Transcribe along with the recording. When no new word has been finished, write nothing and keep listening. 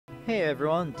Hey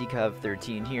everyone,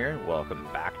 Decav13 here. Welcome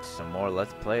back to some more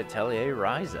Let's Play Atelier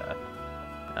Ryza.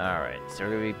 Alright, so we're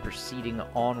going to be proceeding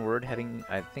onward, heading,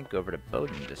 I think, over to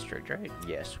Bowden District, right?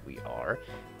 Yes, we are.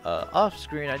 Off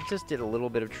screen, I just did a little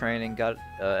bit of training, got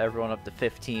everyone up to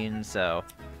 15, so,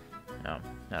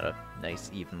 had a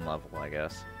nice even level, I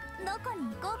guess.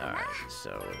 Alright,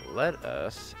 so let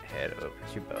us head over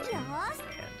to Bowden and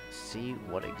see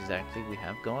what exactly we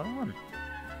have going on.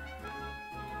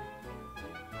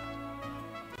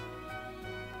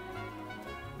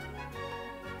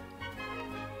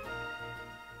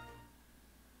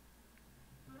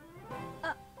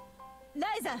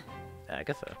 Ryza!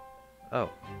 Agatha. Oh.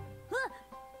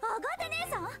 Agatha 姉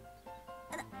さん？なん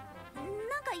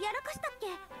かやらかしたっけ？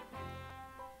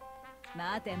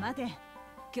待て待て。今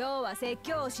日は説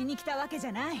教をしに来たわけじ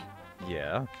ゃない。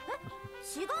Yeah.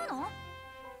 違うの？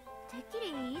てっき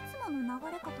りいつもの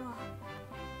流れかとは。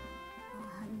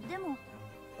でも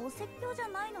お説教じゃ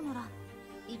ないのなら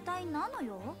一体何の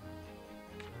用？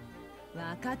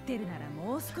分かってるなら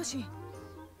もう少し。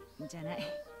じゃない。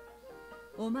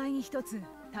お前に一つ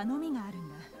頼みがあるん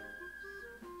だ。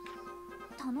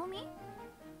頼み？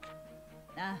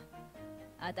あ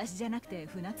あ、私じゃなくて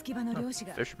船着き場の漁師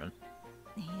が。Fisherman.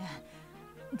 いや、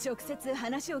直接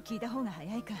話を聞いた方が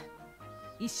早いか。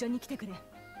一緒に来てくれ。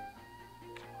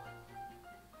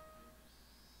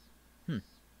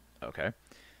Okay.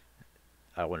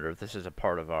 I wonder if this is a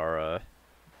part of our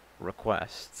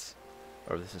requests,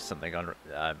 or this is something on.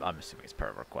 I'm assuming it's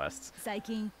part of requests. 最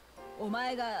近お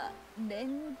前が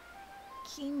錬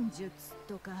金術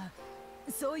とか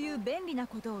そういう便利な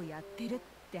ことをやってるっ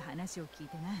て話を聞い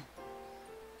てな。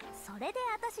それで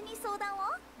私に相談を？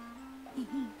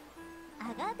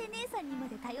アガーテ姉さんにま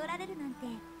で頼られるなんて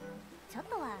ちょっ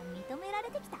とは認めら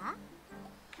れてきた？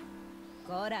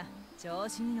こら、調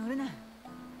子に乗るな。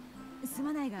す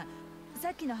まないがさ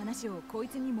っきの話をこい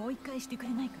つにもう一回してくれ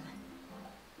ないか？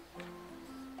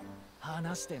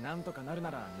話してなんとかなるな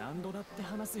ら何度だって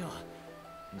話すよ。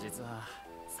実は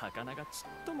魚がちっ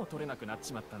とも取れなくなっ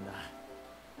ちまったんだ。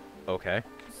Okay.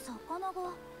 魚が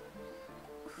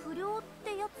不良っ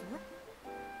てやつ？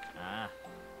ああ、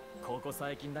ここ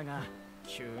最近だが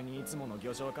急にいつもの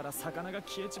漁場から魚が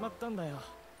消えちまったんだよ。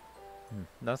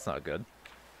That's not good.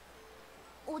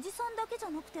 おじさんだけじゃ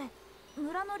なくて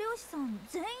村の漁師さん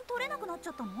全員取れなくなっちゃ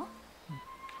ったの？あ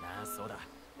あ、そうだ。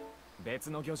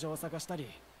別の漁場を探したり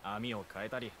網を変え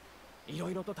たりいろ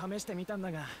いろと試してみたん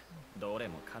だがどれ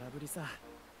も空振りさ。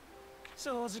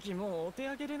正直もうお手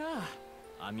上げでな。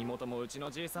網元もうち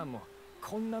のじいさんも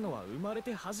こんなのは生まれ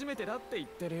て初めてだって言っ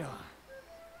てるよ。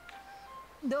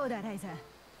どうだライザ、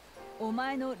お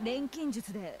前の錬金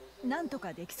術でなんと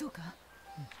かできそうか？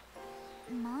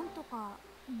なんとか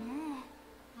ねえ。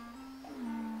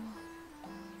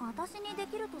私にで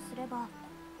きるとすれば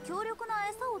強力な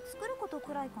餌を作ること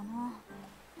くらいかな。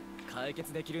解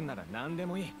決できるんなら何で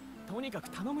もいい。とにかく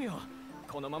頼むよ。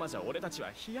このままじゃ俺たち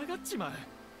は干上がっちまう。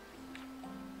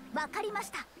わかりまし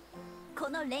た。こ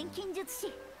の錬金術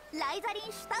師ライザリン・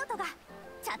シュタウトが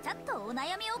ちゃちゃっとお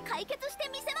悩みを解決して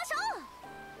みせましょ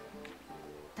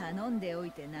う。頼んでお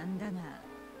いてなんだが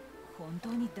本当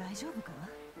に大丈夫か？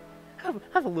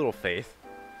 Have a little faith.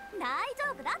 大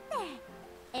丈夫だって。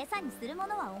餌にするも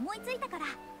のは思いついたから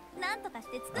なんとかし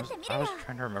て作ってみるよ。I was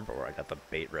trying to remember where I got the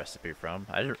bait recipe from.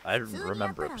 I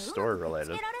remember it was story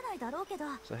related.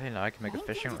 So hey, now I can make a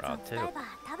fishing rod too.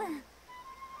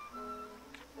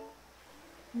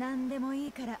 何でもい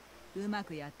いからうま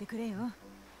くやってくれよ。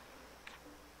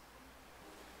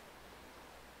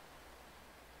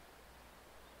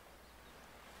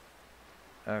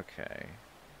Okay.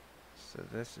 So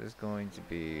this is going to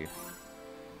be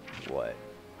what?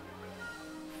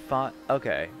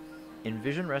 Okay.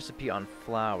 Envision recipe on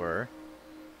flour.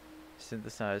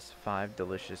 Synthesize 5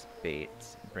 delicious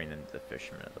baits. Bring them to the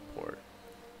fishermen of the port.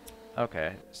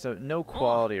 Okay, so no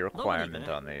quality requirement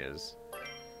on these.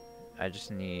 I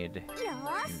just need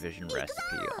envision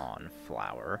recipe on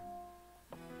flour.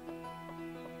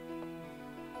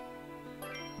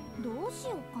 どうし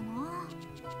ようかな。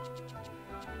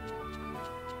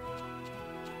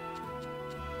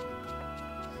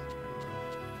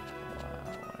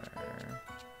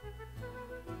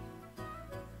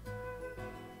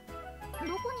ど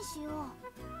こにしよ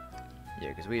う。 Yeah,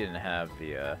 because we didn't have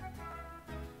the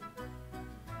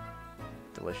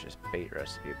delicious bait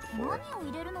recipe before. 何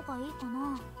を入れるのがいいか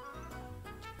な。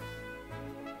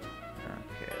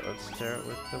 Okay, let's start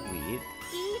with the wheat. い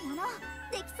いもの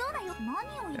できそうだよ。何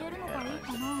を入れるのがいい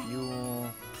かな。 Fuel.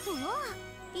 そう、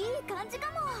いい感じか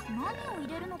も。何を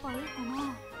入れるのがいいかな。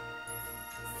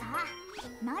さあ、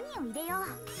何を入れよう。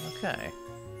 Okay.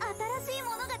 新しい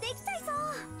ものができちゃいそう。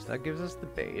 So that gives us the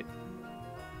bait.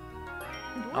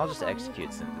 I'll just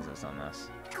execute synthesis on this.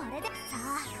 これでさ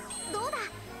あどうだ。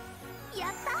や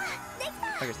ったできた。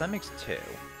 Okay, so that makes 2.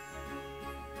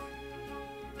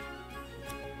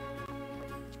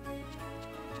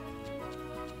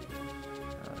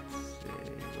 Let's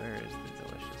see, where is the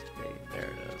delicious bait?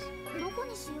 There it is. どこ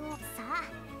にしよう。さあ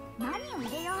何を入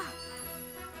れよう。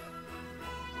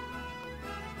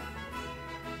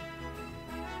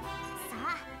さあ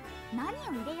何を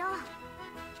入れよう。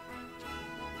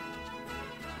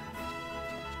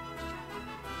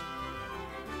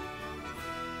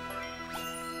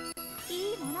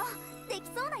いいものでき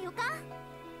そうな予感。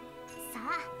さあ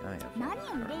Oh, yeah,何を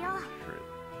入れよう。 fruit.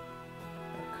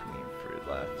 Cream fruit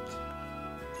left.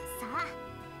 さあ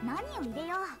何を入れ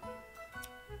よう。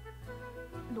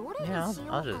どれ Yeah, にしよう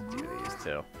か I'll な。 just do these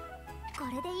two. こ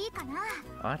れでいいかな。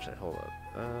 Oh, actually, hold up.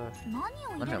 何を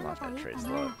Let 入 me れるの unlock が that いい trace か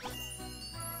load. な。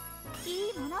い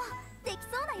いものできそ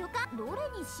うな予感。どれ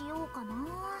にしようかな。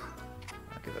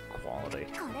 I'll give it quality.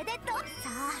 これでどう。さ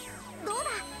あどうだ。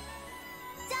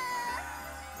じゃ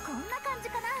ーんこんな感じ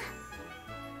かな。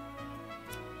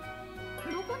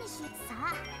どこにし。さ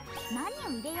あ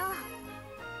何を入れよう。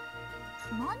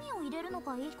何を入れるの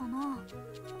がいいかな。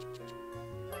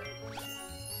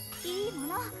いいも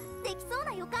のできそう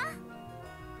な予感。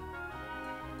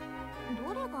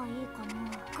どれがいいか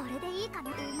な。これでいいかな。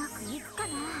うまくいくかな。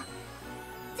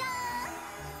じゃー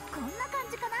んこんな感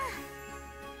じかな。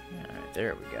 Alright,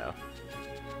 there we go.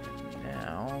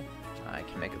 Now, I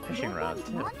can make a fishing ど rod こに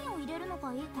too. 何を入れるの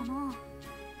がいいかな。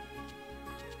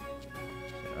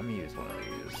 So let me use one of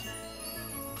these.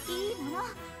 いいもの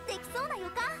できそうな予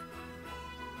感。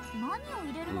何を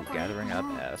入れる Ooh, のがいいか gathering な。 up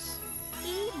S.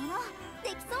 いいもので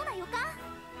きそうな予感。さ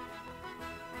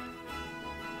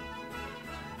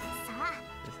あ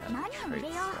This has a Nani trait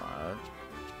video? slot.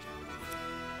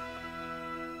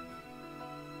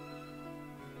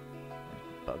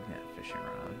 Bugnet fishing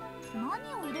rod.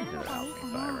 何を入れる Do の that がいいか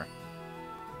algae な。 fiber.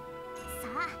 さ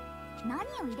あ何を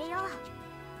入れよう。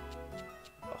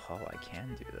 Oh, I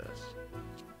can do this.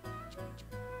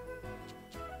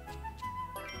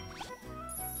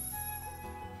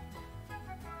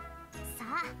 さ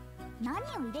あ何を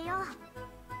入れよう。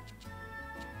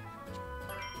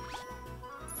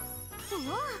う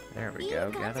わ There we Iyi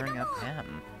go, kanji gathering up kamo. hemp.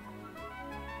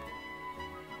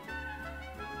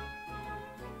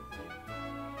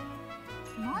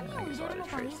 何 I を guess 入 I'll れる add の a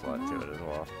がい trait いか slot な。 to it as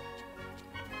well.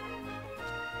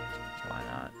 Why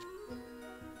not?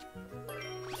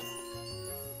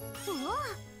 うわ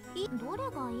どれ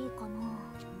がいいかな。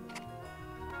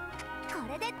こ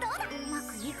れでどうだ。うま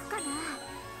くいくかな。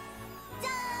じゃ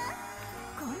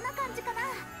ーんこんな感じかな。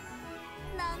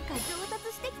なんか上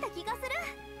達してきた気がする。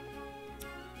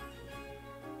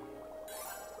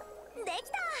でき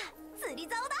た釣り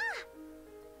竿だ。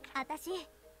あたし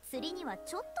釣りには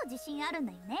ちょっと自信あるん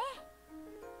だよね。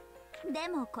で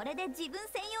もこれで自分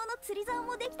専用の釣り竿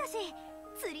もできたし、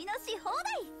釣りのし放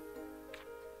題。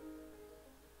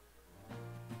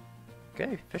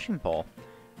 Okay, fishing pole.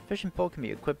 Fishing pole can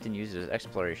be equipped and used as an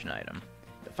exploration item.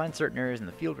 You'll find certain areas in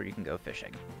the field where you can go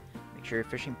fishing. Make sure your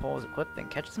fishing pole is equipped and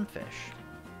catch some fish.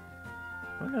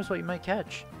 Who knows what you might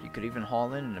catch? You could even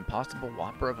haul in an impossible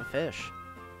whopper of a fish.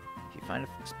 If you find a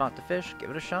spot to fish, give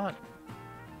it a shot.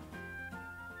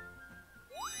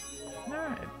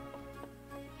 Alright.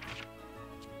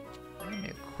 Let me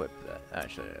equip that.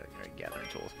 Actually, gathering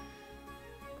tools.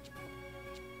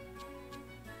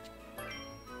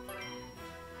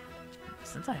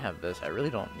 Since I have this, I really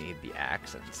don't need the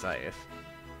axe and scythe.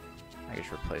 I can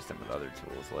just replace them with other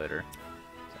tools later.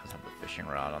 So I just have the fishing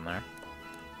rod on there.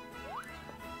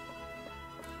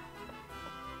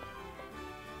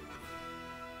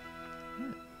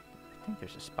 I think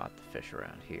there's a spot to fish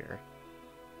around here.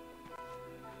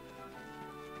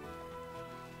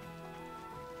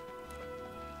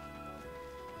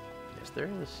 Yes, there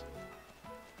is.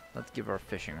 Let's give our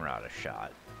fishing rod a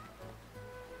shot.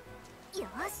 よしやっ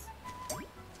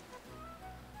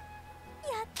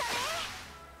たね。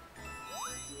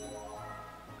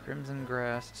 Crimson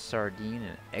grass, sardine,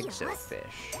 and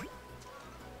exofish.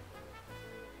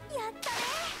 やったね。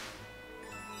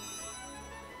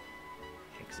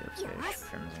 Exofish, Yes.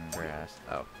 crimson grass.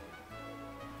 Oh, やっ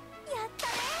た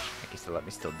ね。 I guess they let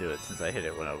me still do it since I hit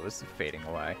it when I was fading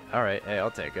away. Alright, hey,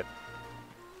 I'll take it.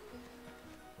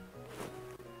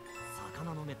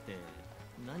 魚の目って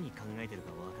何考えてる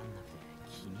かわかんなくて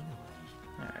気味が悪い。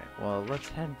 Alright, well, let's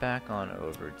head back on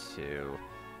over to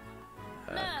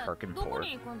Karkin どこ Port.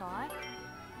 に行くんだい。よ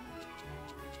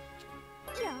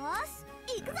し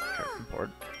行くぞ。 Karkin Port.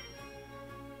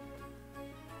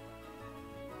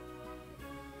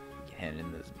 hand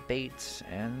in those baits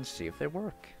and see if they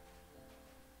work.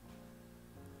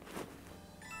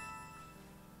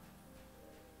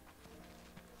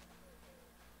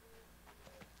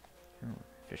 Ooh,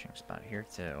 fishing spot here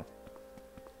too.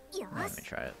 Let me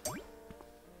try it.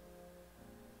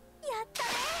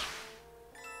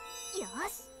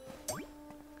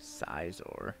 Size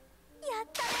or.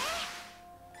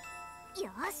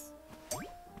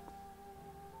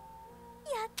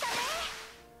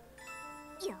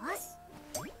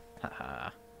 Haha,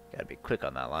 gotta be quick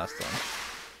on that last one.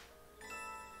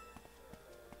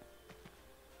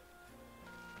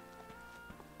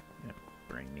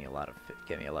 Bring me a lot of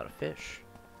get me a lot of fish.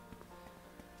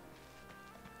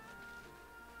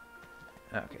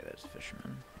 Okay, there's a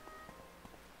fisherman.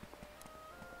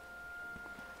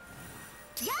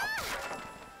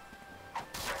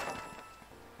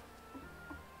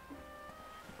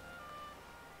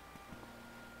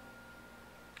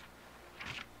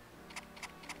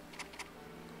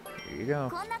 Here you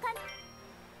go.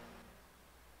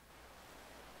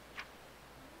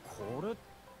 これっ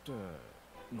て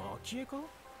蒔絵か？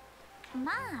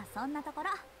まあそんなところ。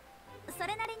そ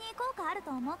れなりに効果あると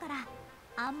思うから、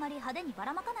あんまり派手にば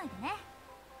らまかないでね。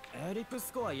エリプ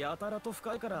スコアやたらと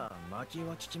深いから蒔絵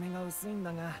は効き目が薄いん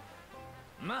だが、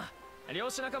まあ漁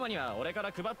師仲間には俺か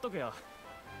ら配っとくよ。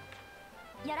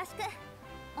よろしく。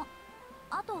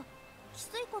あと、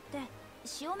汽水湖って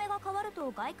潮目が変わる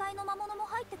と外界の魔物も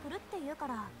入ってくるって言うか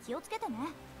ら気をつけてね。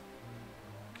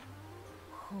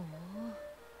ほう。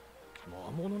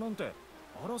魔物なんて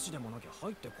嵐でもなきゃ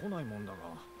入ってこないもんだが。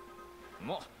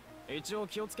もう一応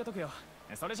気をつけとくよ。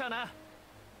それじゃあな。後で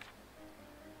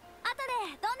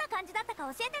どんな感じだったか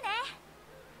教えてね。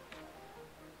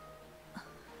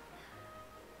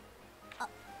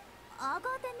アガー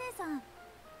テ姉さん、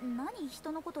何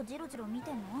人のことジロジロ見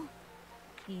てんの？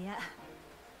いや、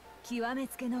極め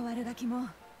つけの悪ガキも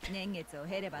年月を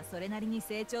経ればそれなりに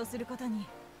成長することに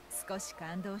少し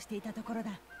感動していたところ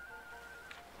だ。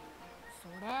そ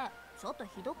れちょっと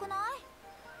ひどくない？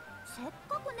せっ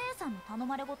かく姉さんの頼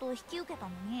まれ事を引き受けた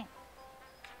のに。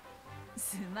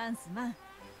すまんすまん。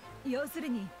要する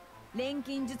に錬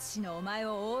金術師のお前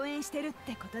を応援してるっ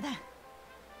てことだ。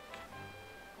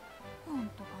本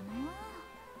当かな。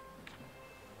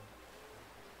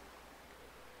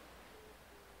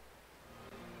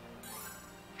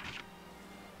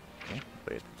Okay,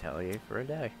 wait at the Atelier for a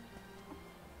day.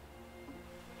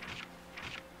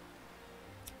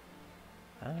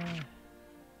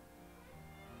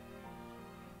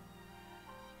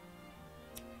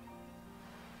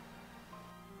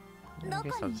 I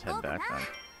guess I'll just head back then.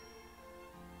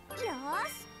 よー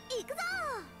し、行くぞ。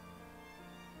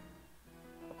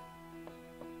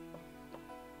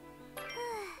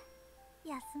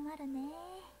休まるね。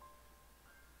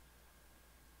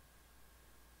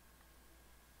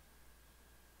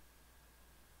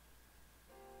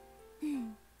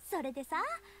それでさ、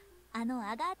あの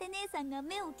アガーテ姉さんが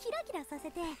目をキラキラさ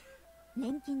せて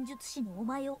錬金術師のお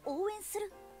前を応援す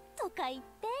るとか言っ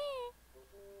て。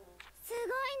すごい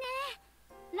ね。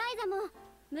ライザも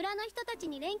村の人たち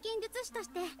に錬金術師とし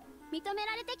て認め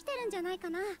られてきてるんじゃないか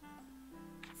な。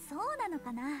そうなの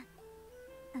かな。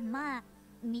まあ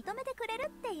認めてくれる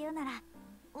っていうなら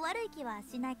悪い気は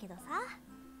しないけどさ。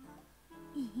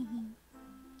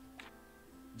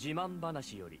自慢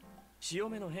話より潮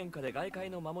目の変化で外界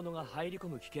の魔物が入り込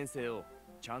む危険性を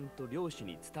ちゃんと漁師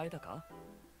に伝えたか？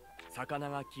魚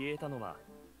が消えたのは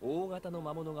大型の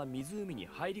魔物が湖に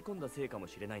入り込んだせいかも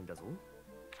しれないんだぞ。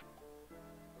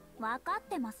分かっ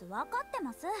てます分かって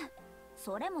ます。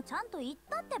それもちゃんと言っ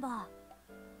たってば。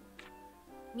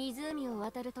湖を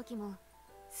渡る時も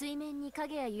水面に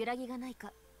影や揺らぎがない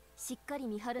かしっかり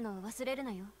見張るのを忘れる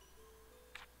なよ。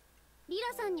リ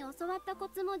ラさんに教わったコ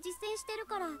ツも実践してる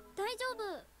から大丈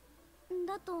夫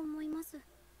だと思います。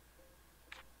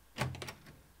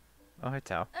Oh, hi,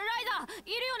 Tao. ライザい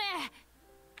るよね。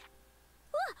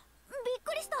うわ、びっ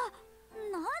くりした。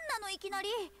なんなのいきなり。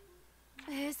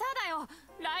餌だよ、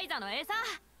ライザの餌。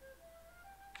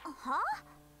は？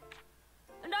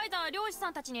ライザ漁師さ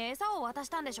んたちに餌を渡し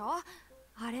たんでしょ。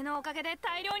あれのおかげで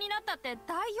大量になったって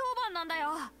大評判なんだ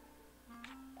よ。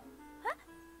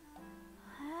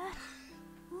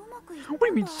うまくいったん What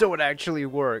だ。 do you mean, so it actually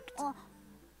worked?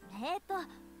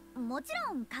 もち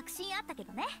ろん確信あったけ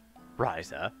どね。Ryza. す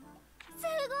ごいよ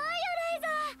ライザ。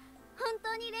本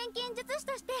当に錬金術師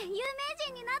として有名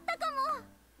人になったか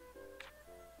も。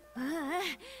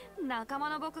仲間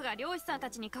の僕が漁師さんた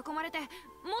ちに囲まれてもっ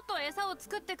と餌を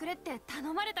作ってくれって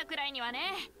頼まれたくらいにはね。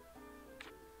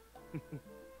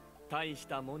大し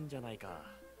たもんじゃないか。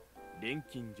錬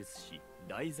金術師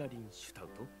ライザリン・シュタウ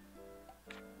ト。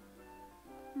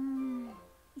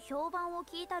評判を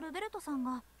聞いたルベルトさん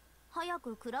が早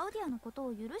くクラウディアのこと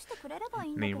を許してくれればい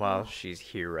いんだけど。 Meanwhile, she's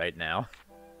here right now.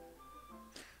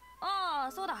 あ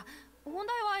あ、そうだ。本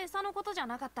題は餌のことじゃ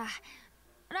なかった。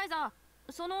ライザ、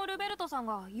そのルベルトさん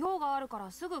が用があるか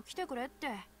らすぐ来てくれって。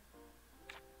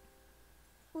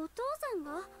お父さん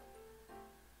が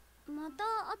また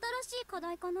新しい課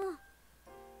題かな。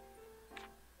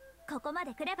ここま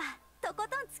で来ればとこ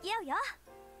とん付き合うよ。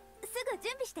すぐ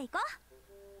準備していこ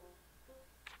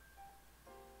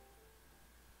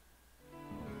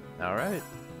う。 Alright,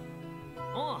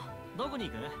 おう、どこに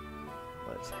行く？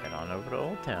 let's head on over to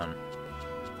Old Town. よ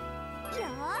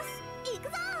ーし、行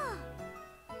くぞ。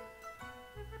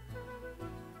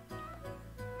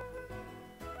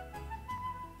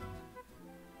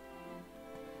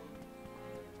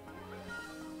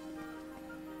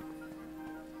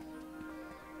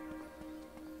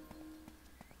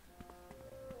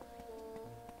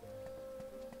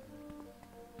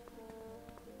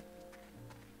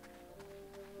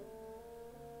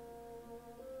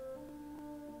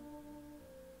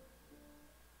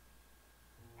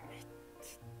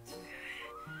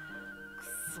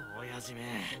親父め、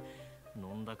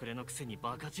飲んだくれのくせに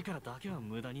バカ力だけは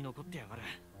無駄に残ってやがる。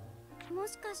も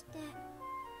しかして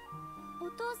お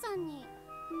父さんに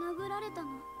殴られたの？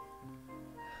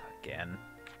 Again.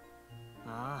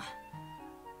 ああ、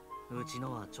うち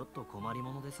のはちょっと困り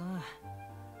ものでさ、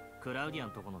クラウディア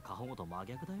ンとこの過保護と真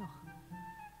逆だよ。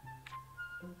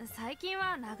最近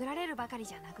は殴られるばかり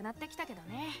じゃなくなってきたけど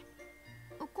ね。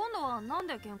今度はなん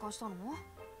で喧嘩したの？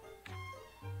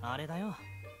あれだよ、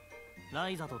ラ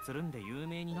イザとつるんで有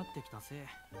名になってきたせい。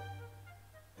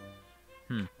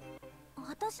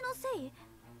私のせい？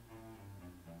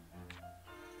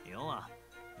要は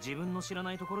自分の知ら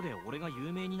ないところで俺が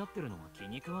有名になってるのは気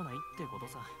に食わないってこと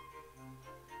さ。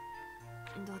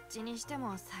どっちにして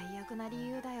も最悪な理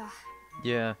由だよ。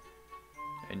 Yeah.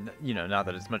 And, you know, not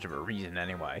that it's much of a reason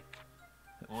anyway.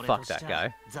 俺 Fuck としち that ゃ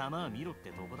guy. ざまあ見ろって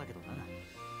とこだけどな。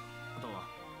と、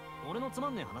俺のつま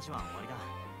んねえ話は終わりだ。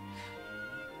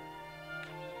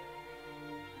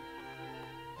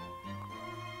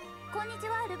こんにち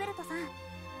は、ルベルトさん。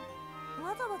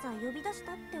わざわざ呼び出し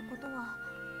たってことは。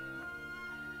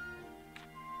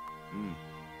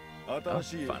新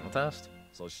しい Final test.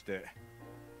 そして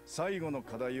最後の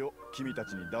課題を君た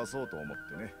ちに出そうと思っ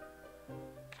てね。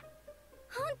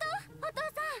本当？お父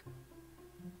さん、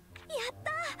やっ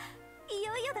た。い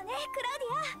よいよだね、クラウデ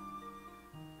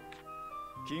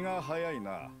ィア。気が早い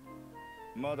な。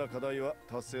まだ課題は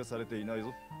達成されていない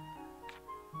ぞ。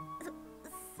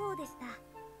そうでした。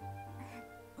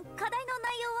課題の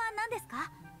内容は何です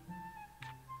か？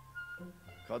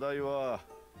課題は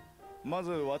ま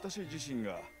ず私自身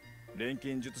が錬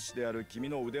金術師である君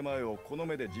の腕前をこの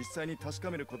目で実際に確か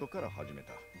めることから始め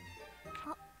た。は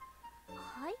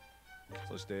い。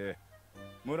そして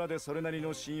村でそれなり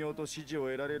の信用と支持を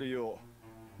得られるよ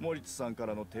うモリツさんか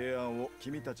らの提案を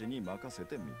君たちに任せ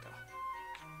てみ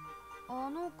た。あ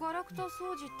のガラクタ掃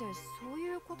除ってそう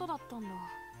いうことだったんだ。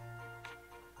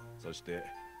そして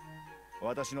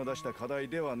私の出した課題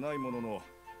ではないものの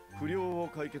不良を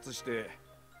解決して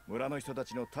村の人た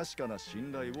ちの確かな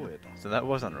信頼を得た。 So that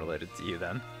wasn't related to you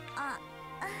then. あ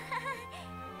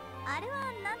れ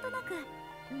はなんとなく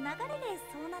流れで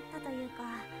そうなったというか。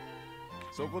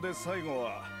そこで最後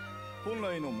は本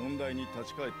来の問題に立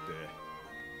ち返って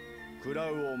クラ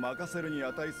ウを任せるに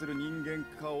値する人間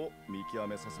かを見極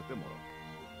めさせてもらう。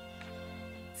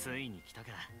ついに来たか。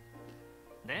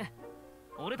で、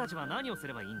俺たちは何をす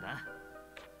ればいいんだ？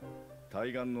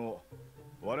対岸の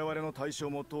我々の対象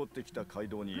も通ってきた街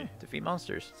道に Defeat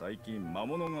monsters. 最近魔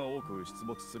物が多く出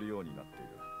没するようになっている。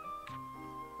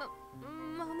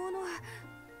魔物。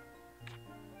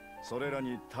それら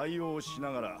に対応し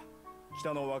ながら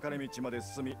北の分かれ道まで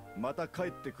進み、また帰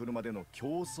ってくるまでの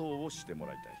競争をしても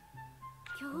らいたい。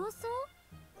競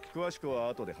争？詳しくは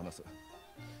後で話す。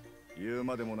言う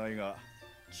までもないが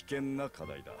危険な課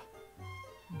題だ。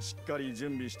しっかり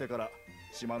準備してから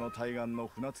島の対岸の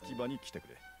船着き場に来てく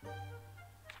れ。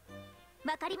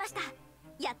わかりました。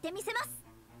やってみせます。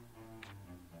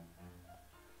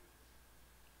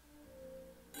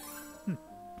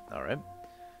All right.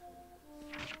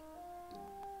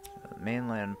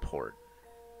 Mainland port.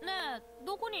 ねえ、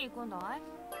どこに行くんだい？よ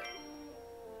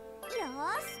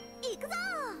ーし、行くぞ。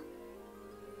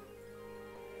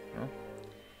 Well,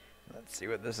 let's see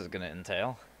what this is going to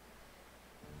entail.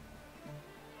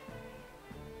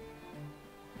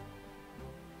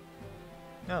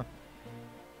 Oh,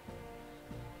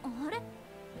 あれ、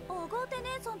アガーテ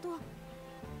姉さんと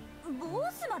ボ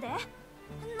スまで？な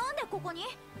んでここに？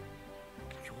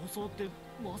競争って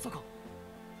まさか。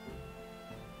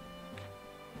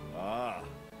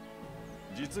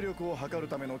実力を測る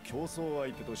ための競争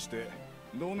相手として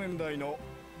同年代の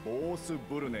ボース・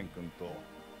ブルネン君と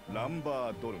ラン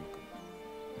バー・ドルム君、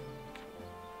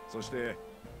そして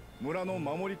村の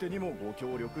守り手にもご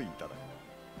協力いただく。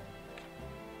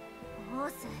ボ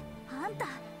ス、あんた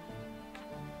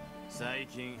最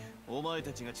近お前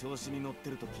たちが調子に乗っ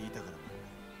てると聞いたからな。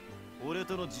俺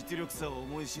との実力差を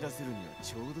思い知らせるには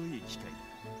ちょうどいい機会だ。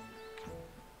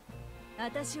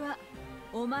私は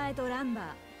お前とランバー、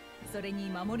それに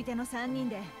守り手の3人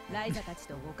でライザたち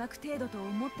と互角程度と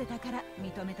思ってたから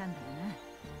認めたんだ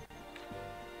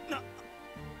な。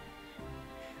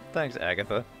Thanks,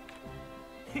 Agatha.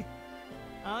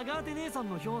 アガーテ姉さん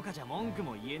の評価じゃ文句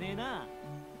も言えねえな。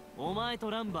お前と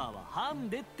ランバーはハン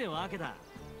デってわけだ。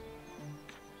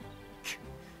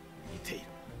見ている。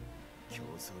競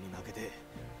争に負けて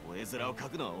お絵面を描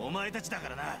くのはお前たちだか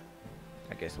らな。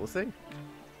 I guess we'll see.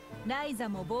 ライザ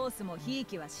もボースもひい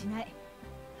きはしない。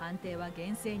判定は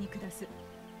厳正に下す。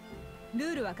ル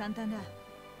ールは簡単だ。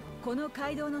この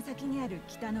街道の先にある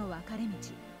北の分かれ道、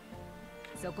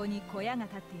そこに小屋が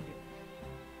立っている。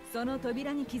その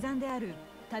扉に刻んである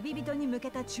旅人に向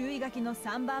けた注意書きの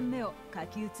3番目を書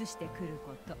き写してくる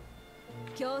こと。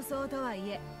競争とはい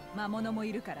え魔物も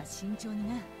いるから慎重に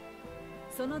な。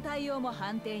その対応も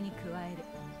判定に加える。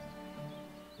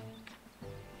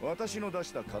私の出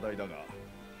した課題だが、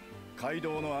街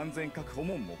道の安全確保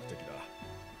も目的だ。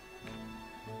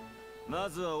ま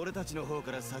ずは俺たちの方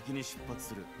から先に出発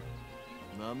する。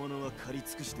魔物は狩り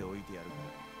尽くしておいてやるか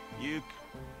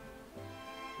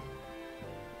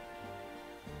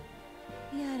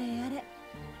ら。やれやれ、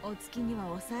お月には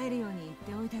抑えるように言っ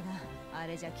ておいたが、あ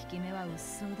れじゃ効き目は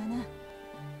薄そうだな。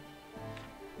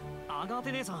アガー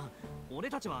テ姉さん、俺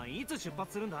たちはいつ出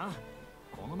発するんだ？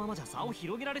このままじゃ差を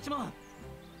広げられちまう。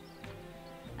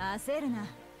焦るな。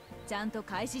ちゃんと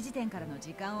開始時点からの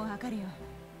時間を計るよ。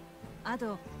あ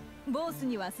とボース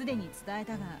にはすでに伝え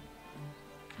たが。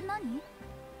何？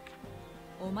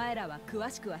お前らは詳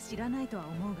しくは知らないとは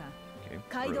思うが、 Okay,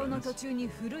 街道の途中に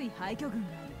古い廃墟群が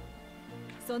ある。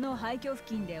その廃墟付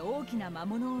近で大きな魔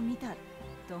物を見たと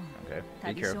Okay,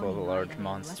 be 旅商 careful 人 of a の間 large に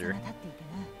噂 monster が立っていて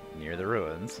な。 near the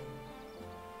ruins.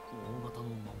 大型の魔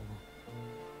物。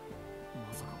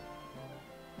まさか。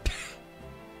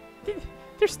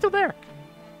They're still there.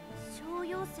 小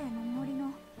妖精の森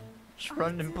の Just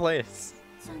running in place.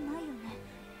 じゃないよね。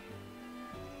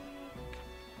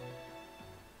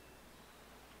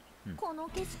この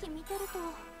景色見てる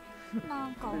とな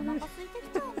んかお腹空いてき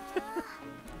ちゃうな。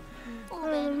お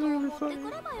弁当持って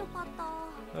くればよかった。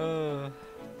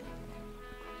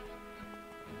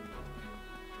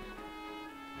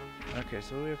Okay,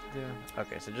 so what do we have to do?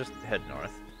 Okay, so just head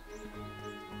north.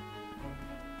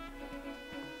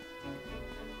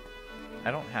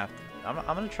 I don't have to. I'm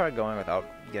gonna try going without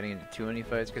getting into too many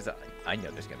fights because I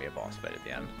know there's gonna be a boss fight at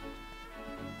the end.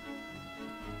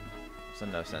 So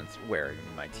no sense wearing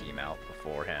my team out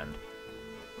beforehand.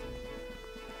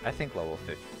 I think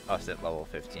us at level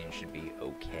 15 should be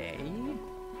okay.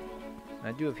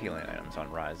 I do have healing items on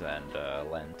Ryza and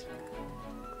Lent.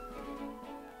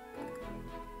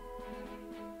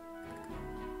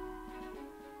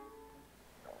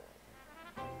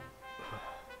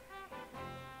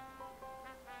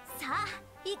 Ah,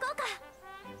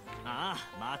 ああ、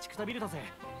待ちくたびれたぜ。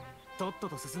とっと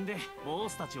と進んでボー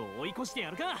スたちを追い越して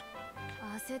やるか。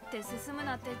焦って進む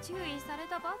なって注意され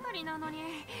たばかりなの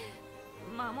に。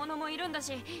魔物もいるんだ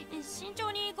し、慎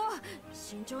重に行こう。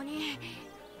慎重に。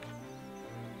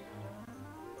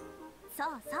そ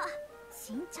うそう、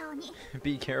慎重に。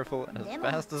 Be careful and as fast as で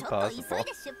もちょっと急い possible.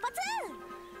 で出発。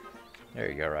 There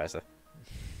you go, Ryza.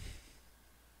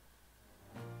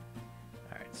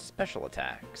 Alright, special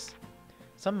attacks.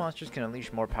 Some monsters can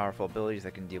unleash more powerful abilities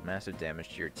that can deal massive damage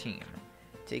to your team.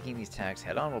 Taking these attacks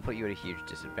head-on will put you at a huge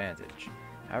disadvantage.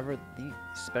 However, these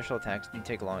special attacks do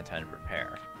take a long time to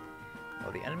prepare.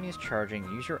 While the enemy is charging,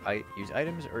 use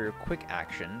items or your quick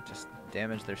action to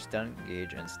damage their stun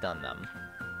gauge and stun them.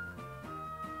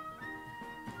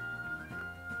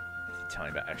 Tell me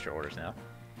about extra orders now.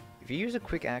 If you use a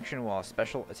quick action while a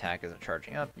special attack is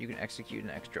charging up, you can execute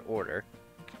an extra order.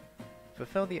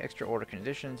 Fulfill the extra order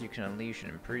conditions, you can unleash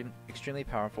an extremely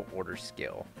powerful order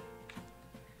skill.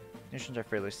 Conditions are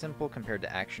fairly simple compared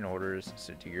to action orders,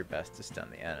 so do your best to stun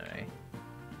the enemy.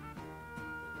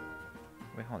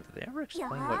 Wait, hold on, did they ever よ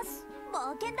explain ー what し、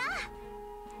冒険だ。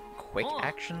 quick おう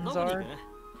actions どこに行 are? く？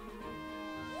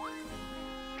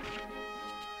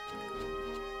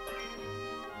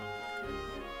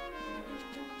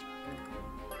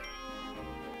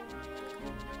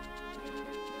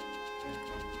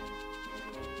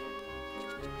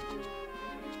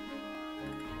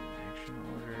 Action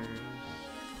orders.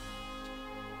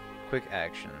 Quick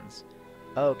actions.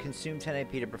 Oh, consume 10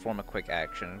 AP to perform a quick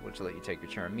action, which will let you take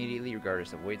your turn immediately,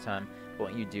 regardless of wait time. But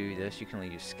when you do this, you can only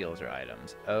use skills or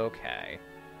items. Okay.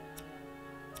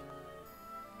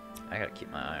 I gotta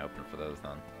keep my eye open for those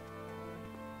then.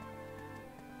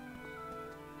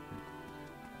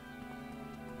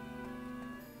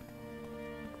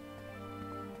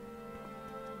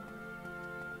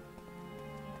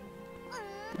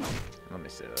 Let me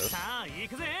see this.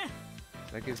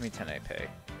 That gives me 10 AP.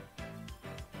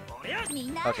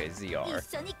 Okay, ZR.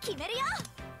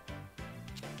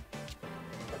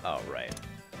 Oh, right.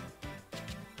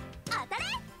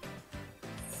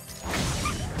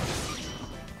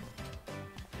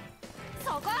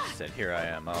 Said, here I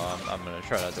am. I'm gonna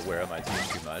try not to wear out my team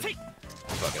too much.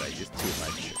 Fuck it, I used 2 of my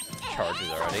charges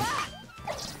already.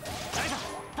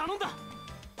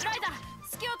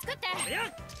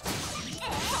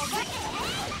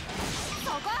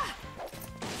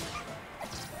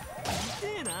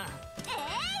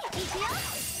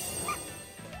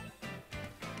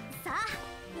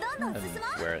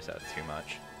 Doesn't wear us out too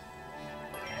much.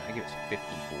 I think it was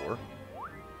 54.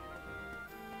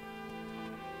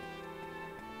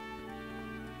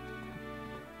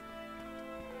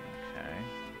 Okay.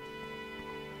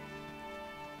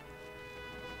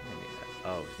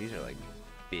 Oh, these are like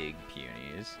big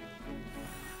peonies.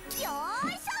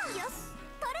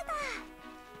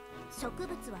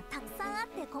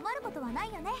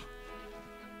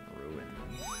 Ruin.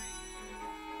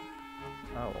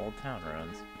 Oh, Old Town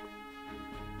ruins.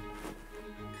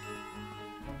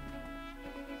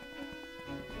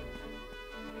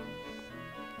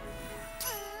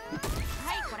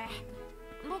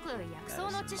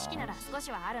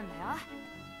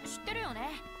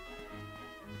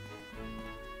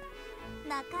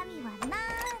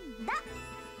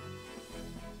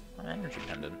 An energy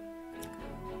pendant.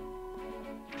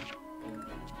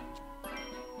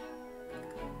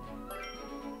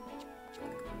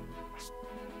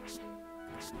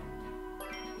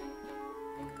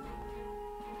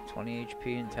 $20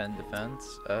 HP and 10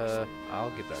 defense.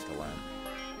 I'll give that to Len.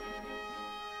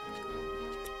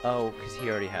 Oh, because he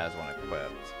already has one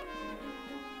equipped.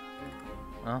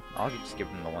 Well, I'll just give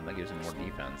him the one that gives him more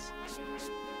defense.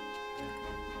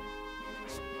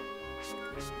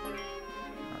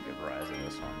 I'll give Ryza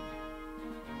this one.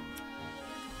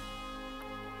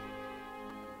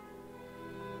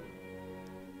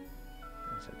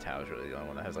 So Tao's really the only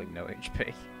one that has like no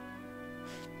HP.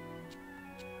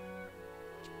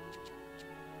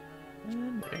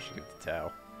 Maybe I should give it to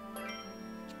Tao.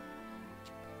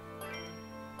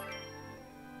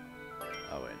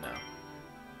 Oh wait, no.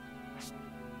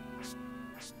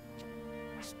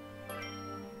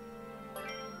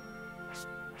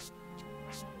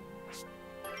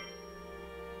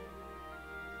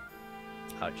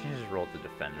 Oh, she just rolled the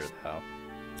defender though.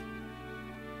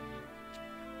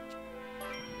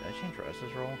 Did I change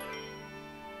Ryza's roll?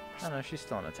 Oh no, she's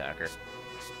still an attacker.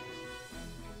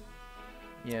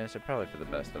 Yeah, so probably for the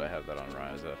best that I have that on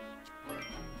Ryza.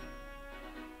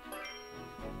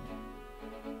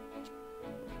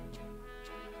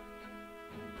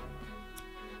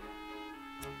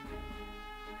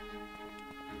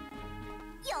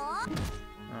 Oh,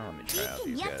 let me try out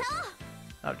these guys.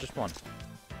 Oh, just one.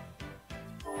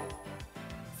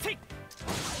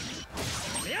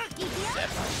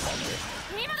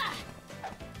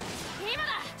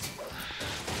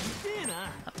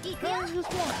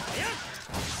 Just one.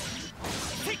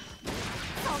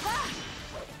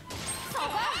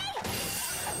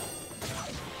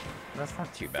 That's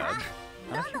not too bad.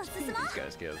 How much XP do these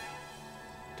guys give?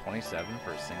 27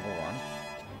 for a single one.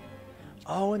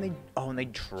 Oh, and they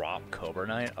drop Cobra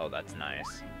Knight. Oh, that's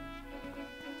nice.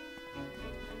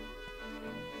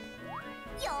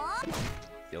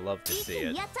 You'll love to see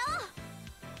it.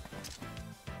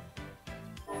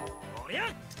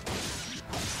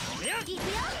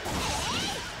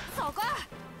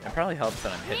 It probably helps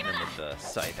that I'm hitting them with the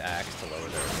Scythe Axe to lower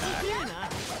their attack.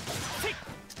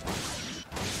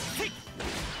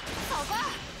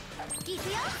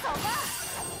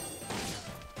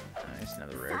 Nice,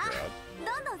 another rare drop.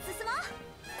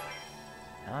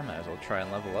 Now I might as well try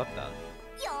and level up then.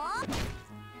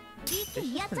 Is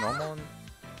this the normal one?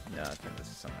 No, I think this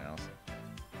is something else.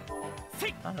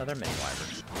 Oh no, they're mini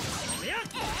wyverns.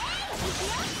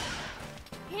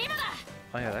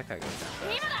 Oh yeah, that guy goes down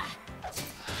fast.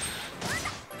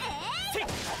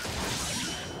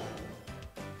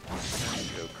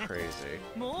 Go crazy.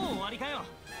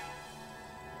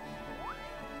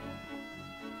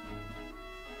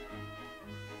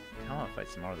 I want to fight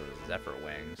some more of those Zephyr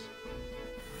wings.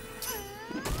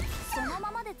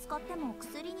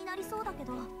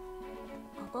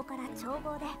 ここから調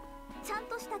合でちゃん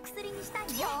とした薬にしたい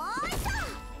ね。よーいしょ。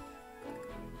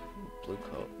 Blue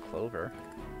clover.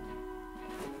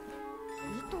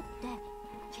 糸って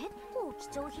結構貴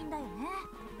重品だよね。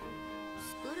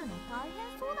作るの大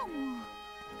変そうだもん。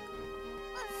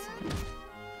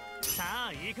さ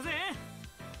あ行くぜ。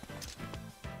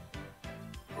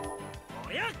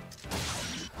おや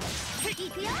行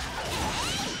くよ。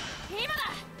今だ。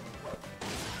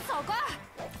そこ。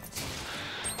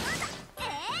お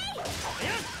や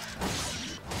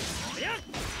おや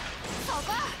そこ。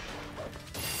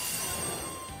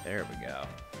 There we go.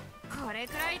 これ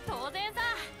くらい当然さ。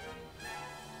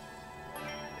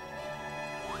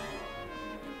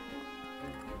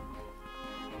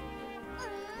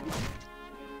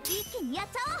一気にやっ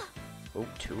ちゃおう。 Oh,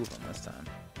 2 of them this time.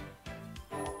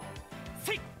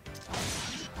 せい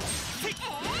せい。今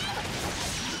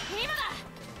だ。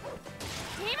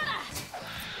今だ。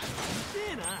で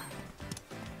えな。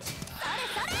それ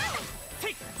それ。せ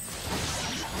い。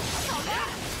そこ。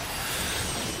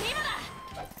今だ。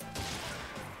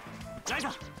ライザ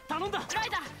頼んだ。ライ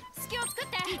ザ隙を作っ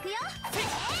て。行くよ。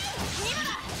今だ。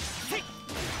せい。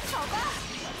そこ。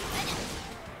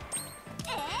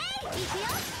行くよ。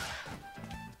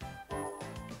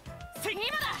せい。今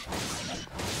だ。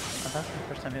 Oh, that's the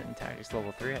first time hitting tactics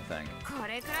level 3, I think. こ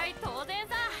れくらい当然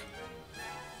さ。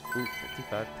 Ooh,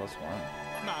 55 plus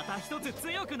 1. また一つ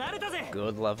強くなれたぜ。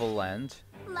 Good level Lend.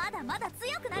 まだまだ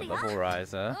強くな Good るよ。 level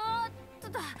Ryza.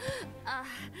 あ、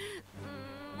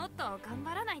もっと頑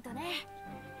張らないとね。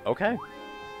 Okay. What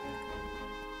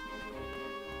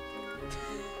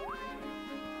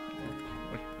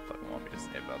do you fucking want me to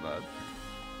say about that?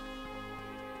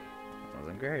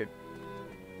 Wasn't great.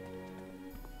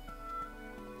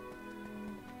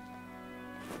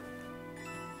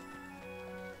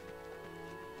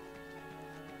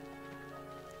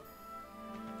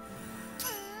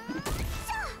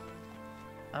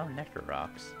 Oh, nectar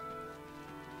rocks.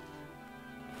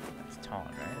 That's taunt,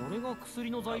 right? これが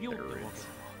薬の材料ってわけだ。よ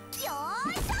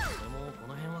ーいしょ。でもこ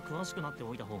の辺は詳しくなって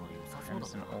おいた方が良さそうだ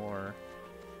Crimson な。 ore.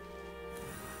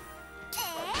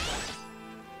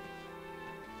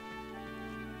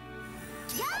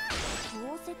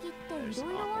 宝石ってい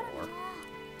ろいろあるな。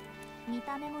見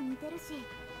た目も似てるし、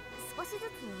少しずつ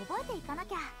覚えていかな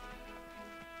きゃ。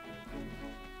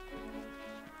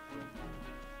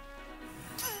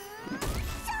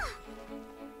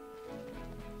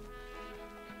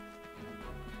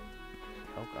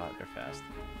Oh god, they're fast.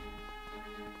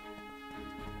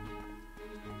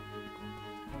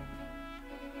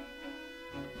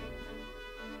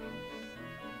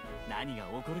 何が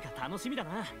起こるか楽しみだ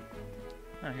な。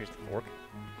 Oh, here's the fork.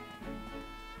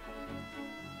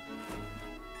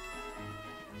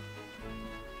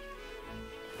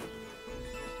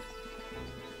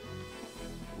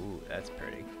 Ooh, that's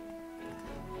pretty.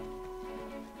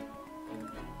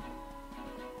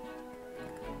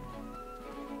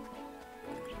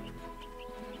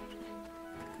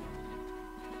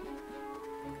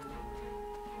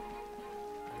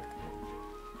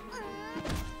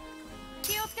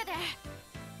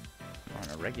 On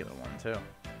a regular one too.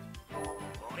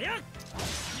 おや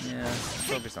Yeah,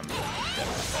 focus on the one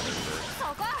that's better first. そ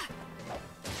こ。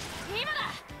今だ。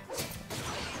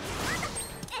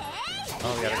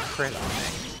 Oh, we got a crit on me.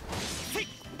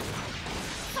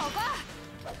 そこ。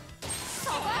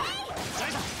そこ。ライ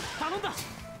ザ頼んだ。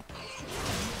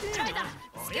ライザ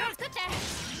隙を作って。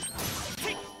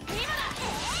今だ。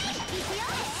行くよ。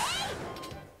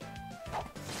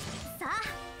さあ、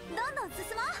どんどん進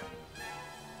もう。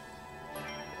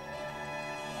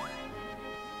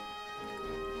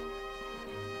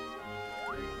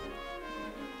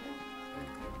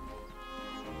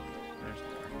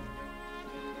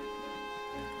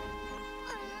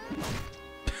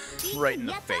 Right in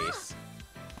the face.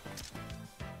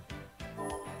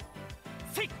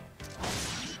 せい。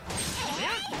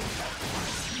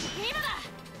今だ。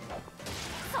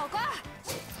そこ。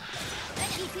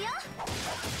行くよ。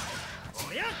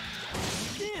おや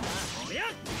でえな。おや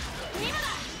今だ。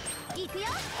行くよ。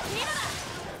今だ。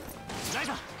ライ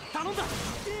ザ頼んだ。で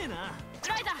えな。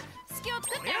ライザ隙を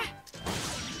作って。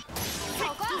そ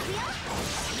こ。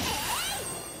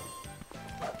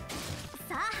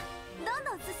さあ、どんど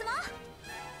ん進もう。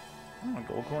 Oh, a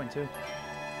gold coin too. よ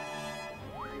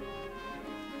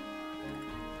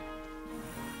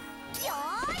ーいし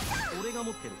ょ。俺が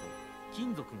持ってると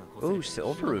金属が Ooh,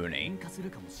 silver uni. 変化す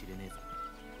るかもしれねえぞ。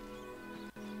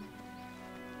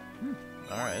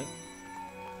 Alright.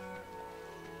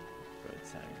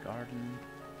 Roadside garden.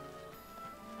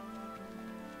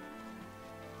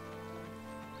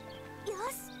 よ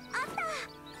し、あっ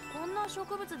た。こんな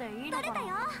植物でいいのかな。取れた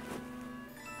よ。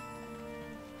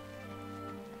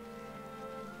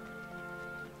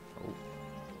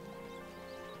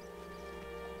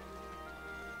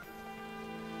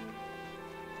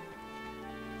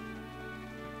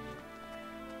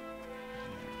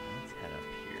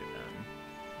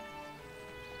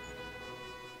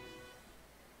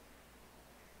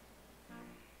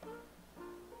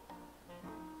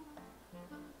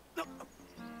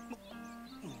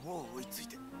つい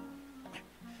て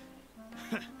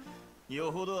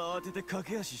よほど慌てて駆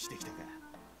け足してきたか。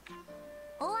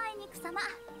おあいにくさま、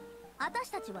私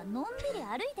たちはのんびり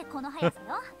歩いてこの速さ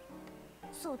よ。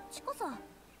そっちこそ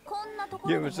こんなとこ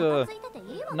ろでもたついてて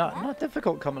いいわけ？ Not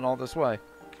difficult coming all this way.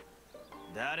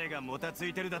 誰がもたつ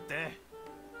いてるだって。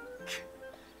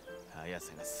速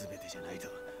さが全てじゃないと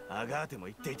アガーテも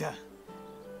言っていた。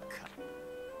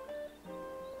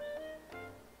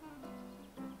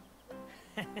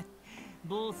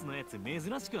ボスのやつ珍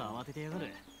しく慌ててやがる。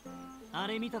あ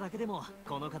れ見ただけでも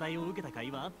この課題を受けた甲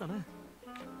斐はあったな。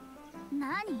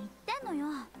何言ってんのよ。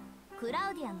ク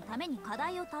ラウディアのために課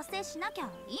題を達成しなきゃ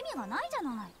意味がないじゃ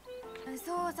ない。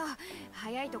そうそう、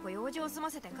早いとこ用事を済ま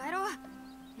せて帰ろう。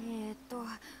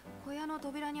小屋の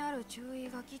扉にある注意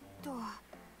書きっと。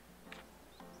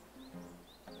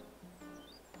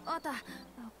あった、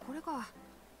これか。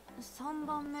3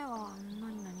番目は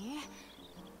何々？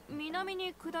南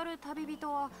に下る旅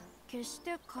人は決し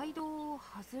て街道を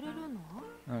外れるの？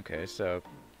 Okay, so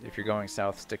if you're going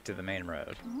south, stick to the main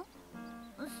road.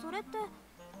 それって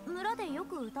村でよ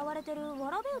く歌われてる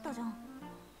わらべ歌じゃん。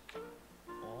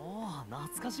おお、懐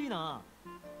かしいな。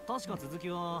確か続き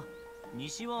は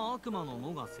西は悪魔の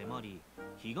野が迫り、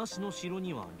東の城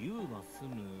には竜が住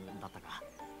むだったか。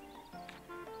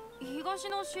東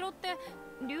の城って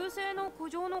流星の古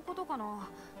城のことかな。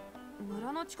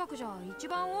村の近くじゃ一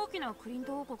番大きなクリン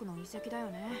ト王国の遺跡だよ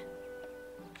ね。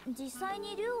実際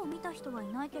に竜を見た人は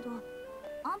いないけど、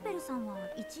アンペルさんは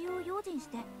一応用心し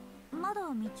てまだ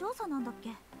未調査なんだっけ。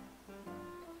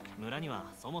村には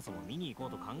そもそも見に行こ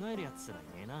うと考えるやつすらい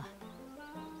ねえな。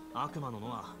悪魔の野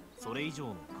はそれ以上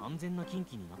の完全な禁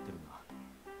忌になってるんだ。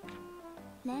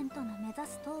レントの目指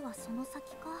す塔はその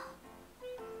先か。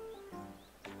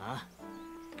ああ、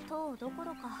塔どこ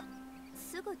ろか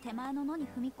すぐ手前の野に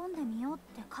踏み込んでみようっ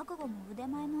て覚悟も腕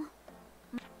前も。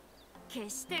決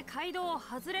して街道を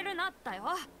外れるなったよ。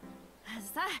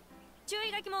さあ、注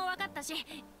意書きも分かったし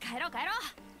帰ろう帰ろう。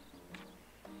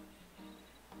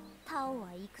タオは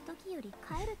行く時より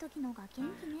帰る時のが元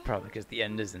気ね。 Probably because the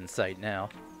end is in sight now.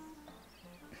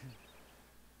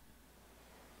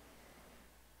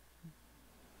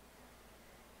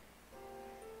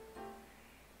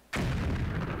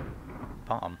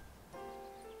 Bomb.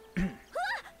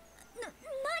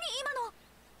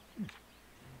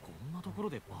 こんなところ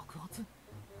で爆発？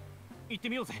行って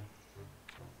みようぜ。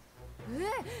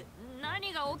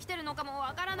何が起きてるのかも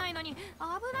わからないのに危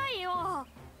ないよ。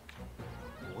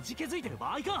おじけづいてる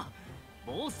場合か。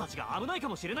ボスたちが危ないか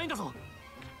もしれないんだぞ。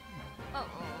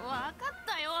わかっ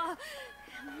たよ。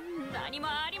何も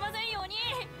ありませんように。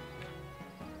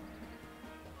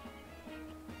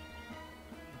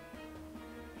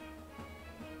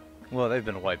Well, they've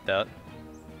been wiped out.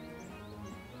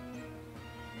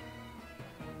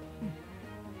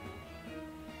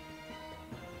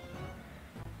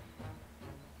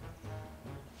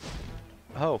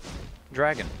 Oh,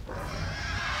 dragon.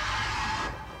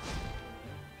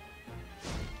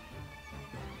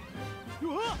 う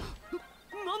わっ、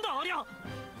なんだありゃ。ボ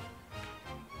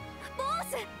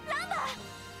ス、ランバー、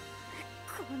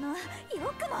この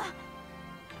よくも。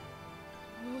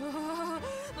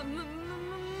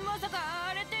まさか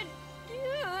あれって竜？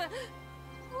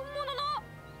本物の？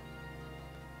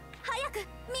早く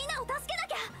みんなを助けな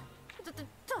きゃ。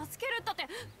助けるったって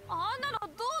あんなのど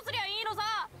うすりゃいいのさ。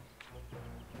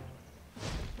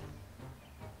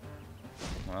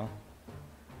Well,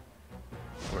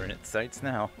 we're in its sights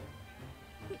now.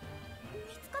 見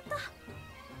つかった。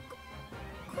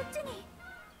こっちに。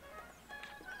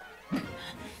こ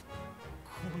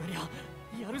うなりゃ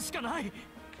やるしかない。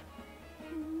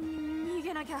逃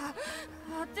げなきゃ。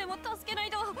でも助けない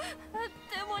と。で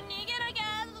も逃げなき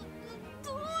ゃ。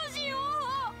どうしよ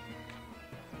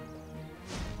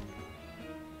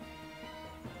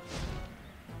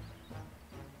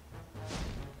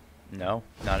う。No,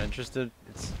 not interested.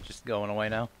 It's just going away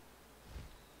now.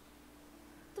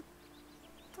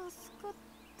 助かっ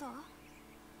た。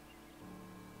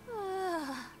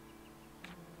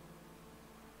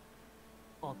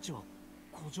あっちは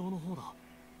古城の方だ。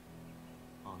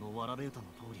あのわらべ歌の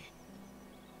通り、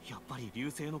やっぱり流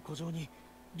星の古城に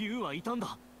竜はいたん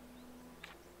だ。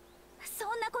そ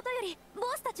んなことよりボ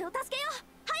スたちを助けよう。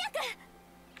早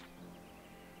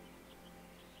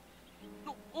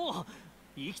く。おお、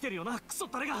生きてるよな、クソ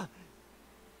誰が。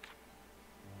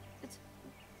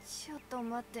ちょっと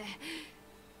待って、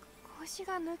腰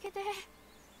が抜けて。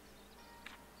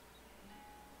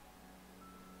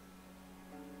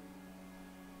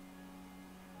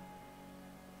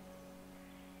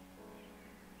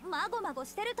まごまご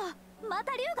してるとま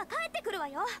た竜が帰ってくるわ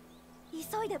よ。急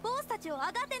いでボースたちを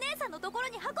アガテ姉さんのところ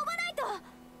に運ばないと。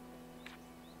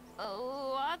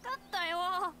わかった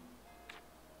よ。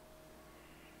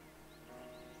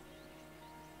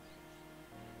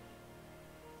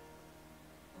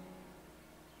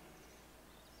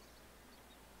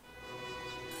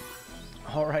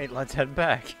All right, let's head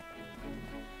back.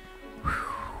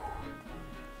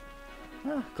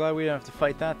 Oh, glad we didn't have to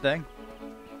fight that thing. "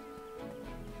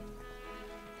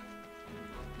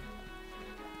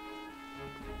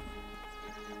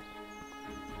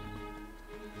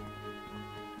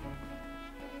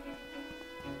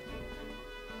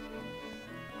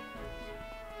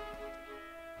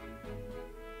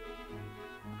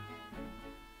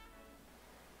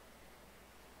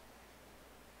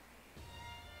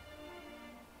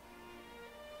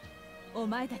お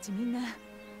前たちみんな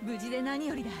無事で何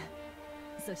よりだ。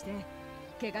そして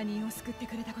怪我人を救って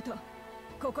くれたこと、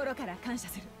心から感謝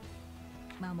する。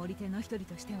守り手の一人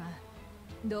としては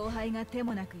同輩が手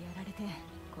もなくやられて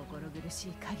心苦し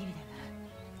い限りだ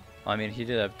な。 I mean, he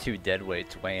did have 2 dead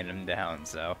weights weighing him down,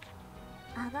 so.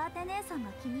 アガーテ姉さん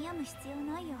が気に病む必要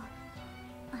ないよ。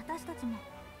私たちも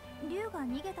竜が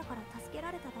逃げたから助け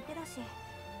られただけだし。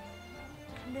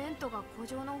レントが古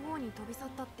城の方に飛び去っ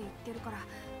たって言ってるから、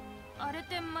あれっ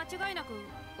て間違いなく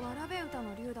わらべ歌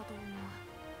の竜だと思う。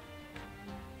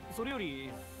それより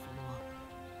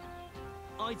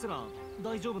あいつら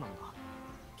大丈夫なのか。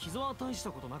傷は大し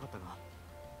たことなかったが。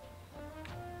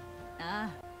あ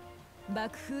あ、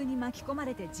爆風に巻き込ま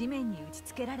れて地面に打ち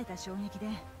つけられた衝撃で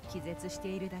気絶して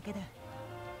いるだけだ。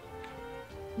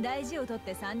大事を取っ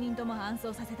て3人とも搬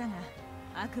送させたが、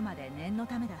あくまで念の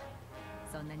ためだ。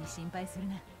そんなに心配する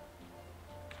な。よ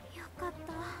かっ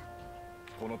た。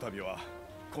この度は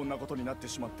こんなことになって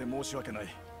しまって申し訳ない。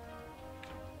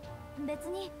別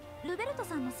にルベルト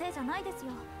さんのせいじゃないです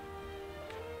よ。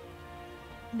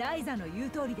ライザの言う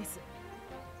通りです。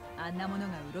あんなもの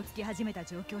がうろつき始めた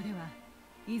状況では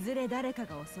いずれ誰か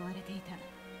が襲われていた。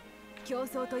競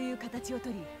争という形をと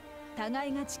り、互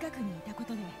いが近くにいたこ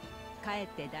とでかえっ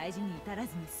て大事に至ら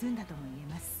ずに済んだとも言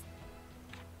えます。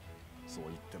そう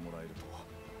言ってもらえる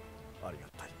とありが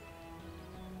たい。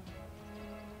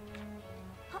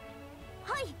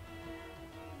はい。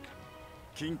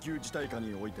緊急事態下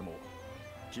においても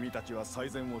君たちは最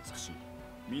善を尽くし、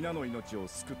皆の命を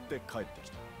救って帰って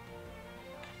きた。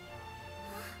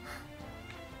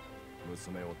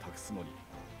娘を託すのに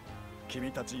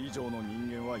君たち以上の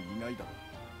人間はいないだろう。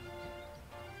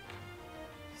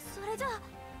それじゃあ。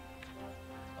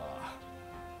あ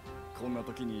あ、こんな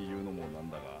時に言うのもな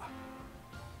んだが、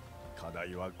課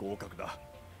題は合格だ。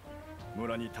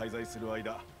村に滞在する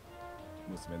間、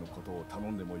娘のことを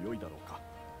頼んでもよいだろうか。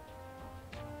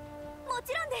も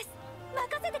ちろんです。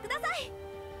任せてください。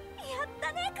やっ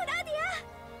たね、クラウディ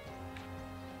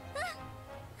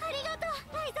ア。ありがと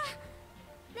う、ライザ。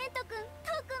レント君、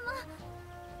トウ君も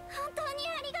本当に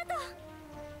ありがとう。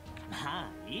まあ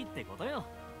いいってことよ。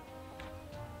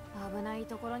危ない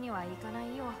ところには行かな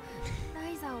いよ。ラ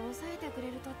イザを抑えてく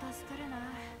れると助かるな。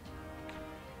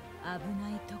危な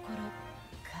いところ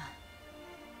か。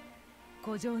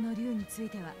古城の竜につい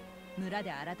ては村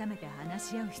で改めて話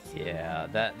し合う必要があ Yeah,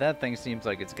 るな。 that thing seems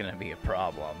like it's gonna be a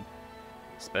problem.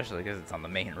 Especially because it's on the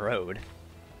main road.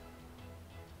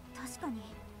 確かに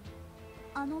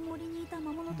あの森にいた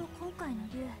魔物と今回の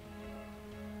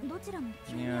竜、どちらも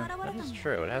急に現 Yeah, れた that の。 is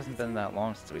true. It hasn't been that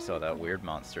long since we saw that weird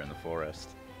monster in the forest.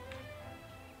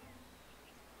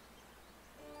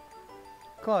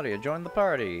 Claudia joined the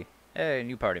party. Hey,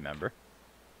 new party member.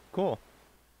 Cool.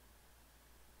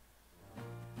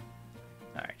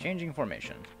 Alright, changing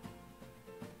formation.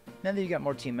 Now that you got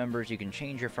more team members, you can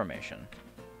change your formation.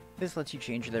 This lets you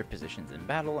change their positions in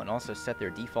battle and also set their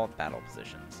default battle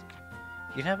positions.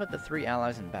 You can have up to 3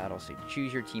 allies in battle, so you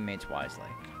choose your teammates wisely.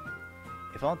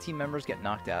 If all team members get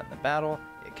knocked out in the battle,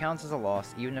 it counts as a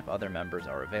loss even if other members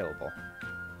are available.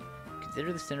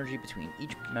 Consider the synergy between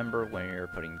each member when you're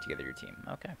putting together your team.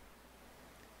 Okay.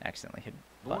 Accidentally hit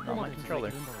button on my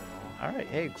controller. Alright,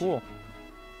 hey, cool.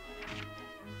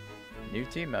 New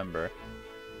team member.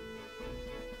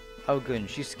 Oh good, and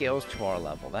she scales to our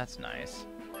level. That's nice.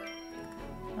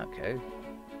 Okay.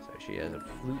 So she has a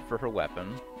flute for her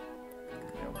weapon.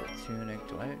 Noble tunic.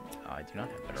 Do I? Oh, I do not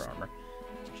have better armor.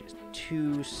 She has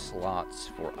 2 slots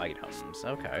for items.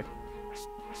 Okay.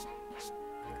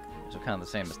 So kind of the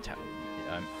same as Tao.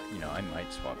 You know, I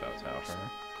might swap out Tao for her.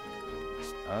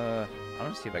 I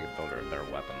want to see if I can build her a better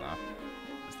weapon though.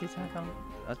 What's the attack on?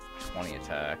 That's 20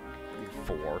 attack.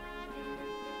 4.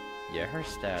 Yeah, her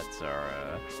stats are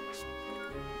a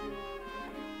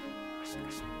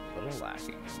little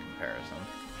lacking in comparison.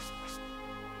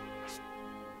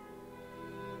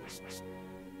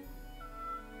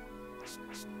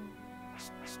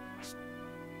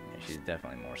 she's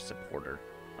definitely more supporter.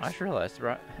 I just realized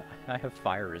I have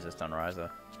fire resist on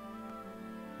Ryza.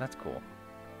 That's cool.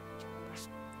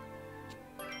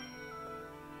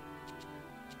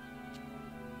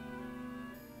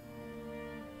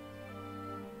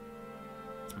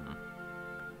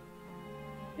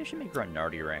 You should make her a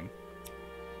Nardi ring.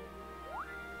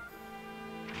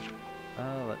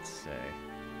 Let's see.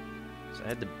 So I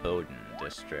had the Bowden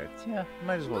district. Yeah,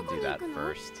 might as well do that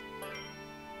first.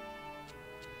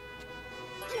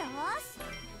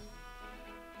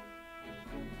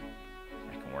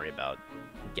 I can worry about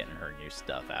getting her new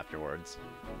stuff afterwards.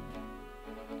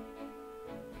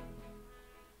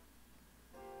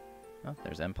 Oh,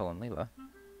 there's Empel and Leela.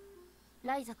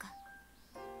 Ryza か。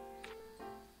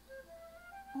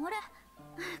あれ、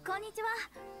こんにちは。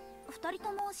二人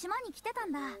とも島に来てた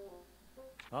んだ。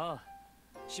ああ、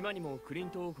島にもクリン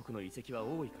ト王国の遺跡は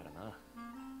多いからな。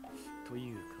と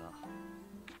いうか、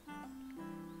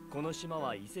この島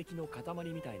は遺跡の塊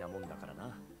みたいなもんだから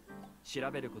な。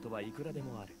調べることはいくらで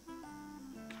もある。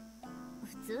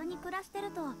普通に暮らして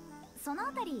るとその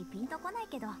あたりピンとこない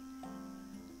けど。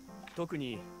特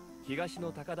に東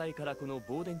の高台からこの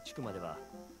ボーデン地区までは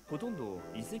ほとんど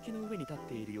遺跡の上に立っ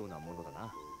ているようなものだ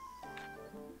な。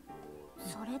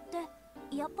それって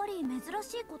やっぱり珍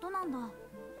しいことなんだ。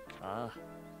ああ、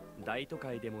大都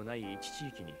会でもない一地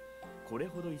域にこれ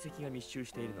ほど遺跡が密集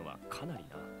しているのはかなり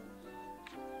な。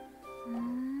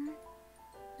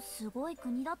すごい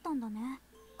国だったんだね、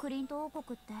クリント王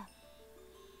国って。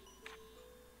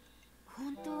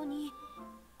本当に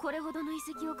これほどの遺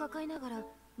跡を抱えながら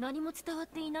何も伝わっ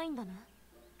ていないんだな。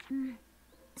うん、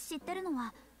知ってるの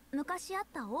は昔あっ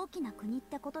た大きな国っ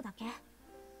てことだけ。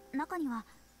中には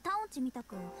タウン地みた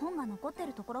く本が残って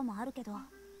るところもあるけど。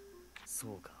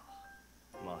そうか、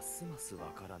ますます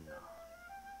わからんな。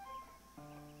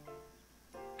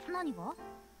何が？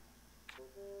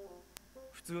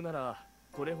普通なら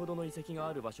これほどの遺跡が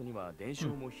ある場所には伝承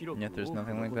も広く Yet there's 多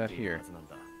く nothing like 残っ that ている here. はずなん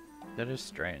だ。 That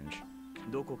is strange.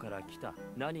 どこから来た、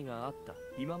何があった、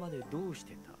今までどうし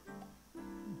てた、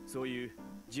そういう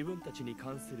自分たちに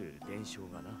関する伝承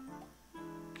がな。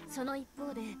その一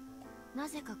方でな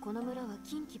ぜかこの村は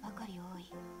禁忌ばかり多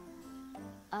い。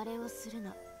あれをする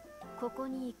な、ここ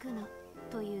に行くな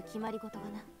という決まり事が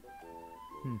な。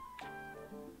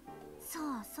そう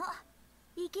そう、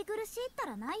息苦しいった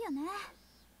らないよね。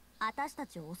私た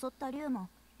ちを襲った竜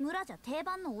も村じゃ定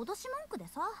番の脅し文句で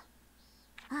さ。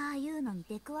ああいうのに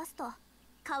出くわすと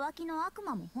乾きの悪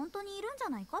魔も本当にいるんじゃ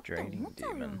ないかって思っち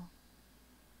ゃうよ。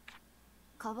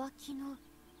乾きの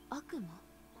悪魔？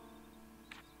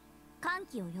歓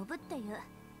喜を呼ぶっていう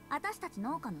私たち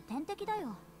農家の天敵だ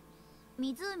よ。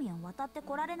湖を渡って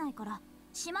こられないから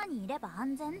島にいれば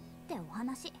安全ってお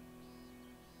話。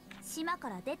島か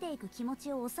ら出ていく気持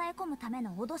ちを抑え込むため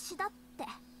の脅しだって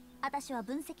私は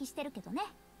分析してるけどね。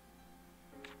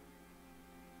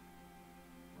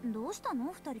どうした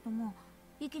の二人とも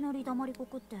いきなり黙りこ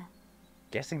くって。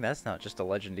 Guessing that's not just a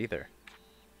legend either.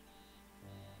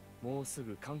 もうす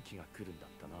ぐ寒気が来るんだっ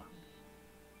たな。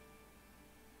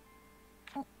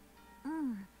う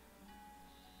ん、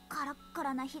カラッカ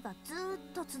ラな日がずーっ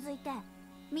と続いて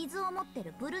水を持って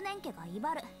るブルネン家が威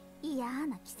張る嫌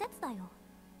な季節だよ。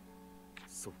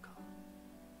そうか、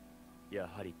や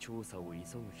はり調査を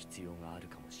急ぐ必要がある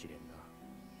かもしれんな。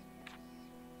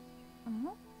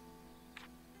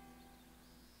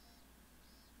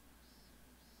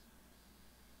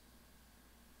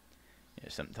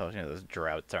Something tells me those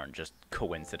droughts aren't just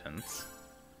coincidence.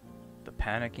 The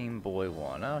Panicking Boy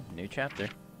 1. Oh, new chapter.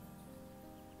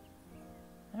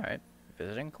 Alright,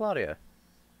 visiting Claudia.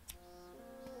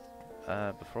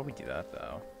 Before we do that,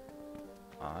 though,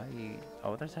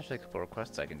 oh, there's actually a couple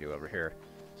requests I can do over here.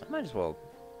 So I might as well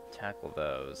tackle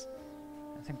those.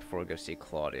 I think before we go see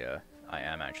Claudia, I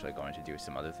am actually going to do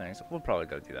some other things. We'll probably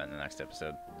go do that in the next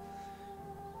episode.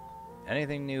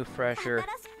 Anything new, fresher?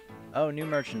 Oh, new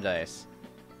merchandise.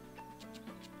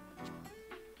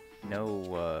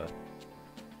 No,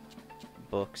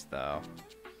 books, though.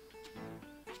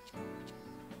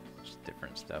 Just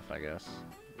different stuff, I guess.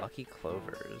 Lucky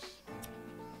clovers.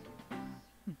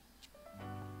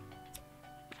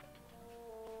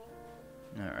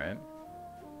 Alright.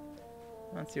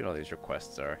 Let's see what all these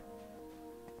requests are.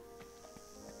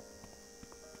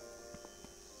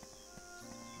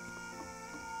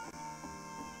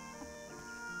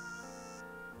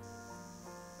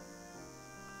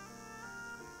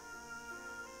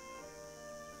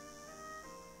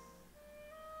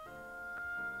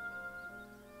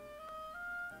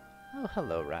 Oh,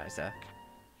 hello, Ryza.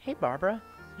 Hey, Barbara.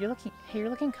 You're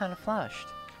looking kind of flushed.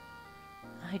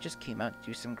 I just came out to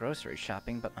do some grocery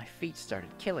shopping, but my feet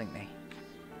started killing me.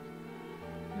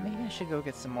 Maybe I should go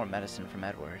get some more medicine from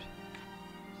Edward.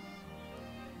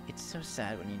 It's so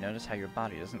sad when you notice how your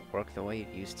body doesn't work the way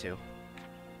it used to.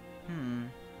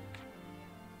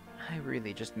 I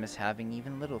really just miss having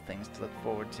even little things to look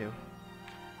forward to.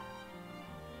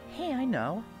 Hey, I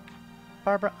know.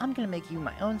 Barbara, I'm gonna make you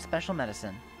my own special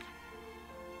medicine.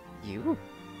 You?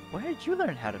 Where did you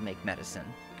learn how to make medicine?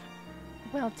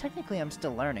 Well, technically I'm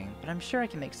still learning, but I'm sure I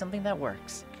can make something that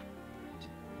works.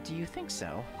 Do you think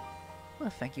so? Well,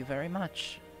 thank you very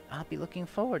much. I'll be looking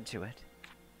forward to it.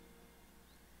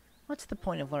 What's the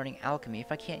point of learning alchemy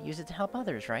if I can't use it to help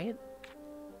others, right?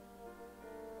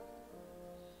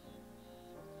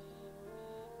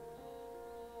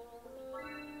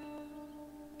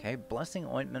 Okay, blessing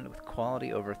ointment with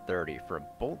quality over 30 for a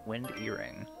bolt wind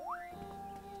earring.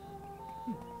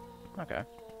 Okay.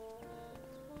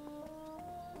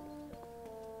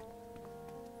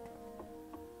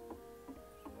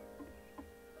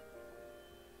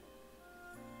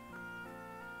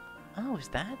 Oh, is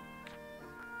that?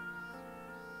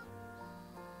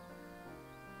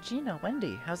 Gina,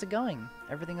 Wendy, how's it going?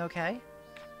 Everything okay?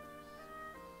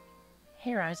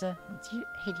 Hey, Ryza,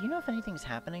 do you know if anything's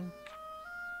happening?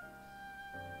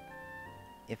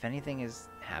 If anything is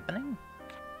happening?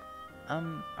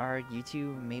 Are you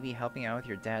two maybe helping out with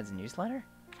your dad's newsletter?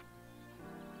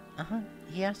 Uh-huh.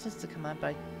 He asked us to come up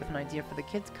with an idea for the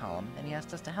kids column, and he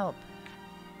asked us to help.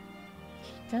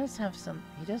 He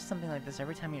does something like this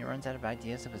every time he runs out of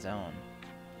ideas of his own.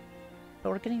 But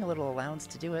we're getting a little allowance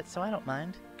to do it, so I don't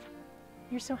mind.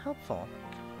 You're so helpful.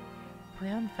 We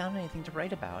haven't found anything to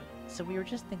write about, so we were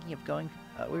just thinking of going,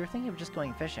 just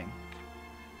going fishing.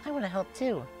 I want to help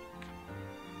too.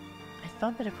 I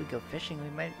thought that if we go fishing, we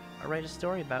might write a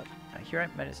story about,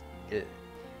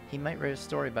 he might write a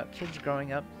story about kids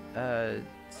growing up,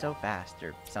 so fast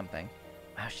or something.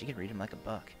 Wow, she could read him like a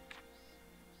book.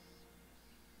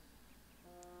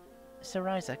 So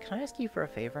Ryza, can I ask you for a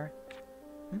favor?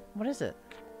 What is it?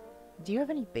 Do you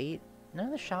have any bait? None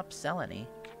of the shops sell any.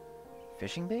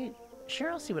 Fishing bait?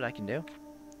 Sure, I'll see what I can do.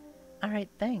 Alright,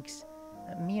 thanks.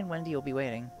 Me and Wendy will be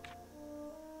waiting.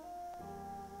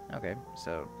 Okay,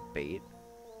 so bait.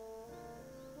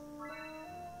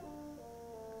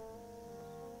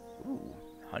 Ooh,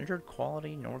 100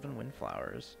 quality northern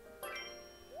windflowers.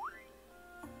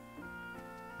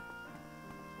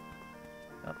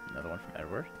 Oh, another one from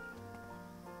Edward.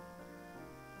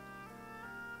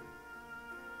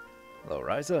 Hello,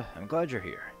 Ryza. I'm glad you're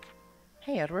here.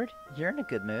 Hey, Edward. You're in a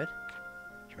good mood.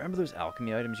 Do you remember those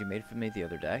alchemy items you made for me the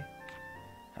other day?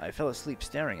 I fell asleep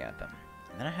staring at them,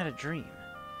 and then I had a dream.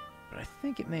 But I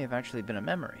think it may have actually been a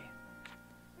memory.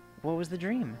 What was the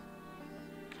dream?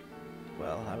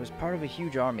 Well, I was part of a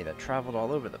huge army that traveled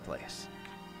all over the place.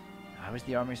 I was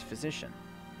the army's physician,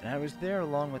 and I was there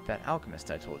along with that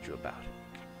alchemist I told you about.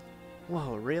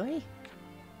 Whoa, really?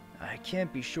 I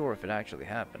can't be sure if it actually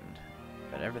happened,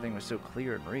 but everything was so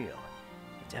clear and real.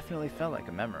 It definitely felt like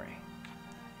a memory.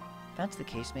 If that's the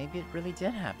case, maybe it really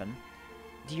did happen.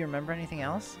 Do you remember anything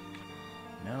else?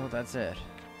 No, that's it.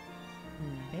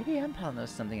 Maybe Empal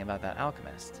knows something about that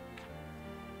alchemist.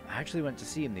 I actually went to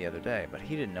see him the other day, but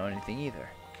he didn't know anything either.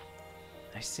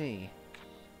 I see.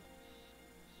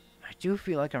 I do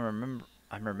feel like I'm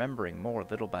remembering more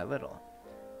little by little,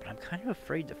 but I'm kind of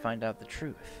afraid to find out the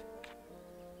truth.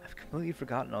 I've completely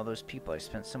forgotten all those people I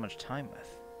spent so much time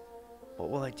with. What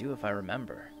will I do if I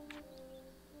remember?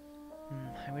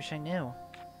 I wish I knew.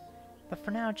 But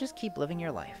for now, just keep living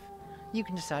your life. You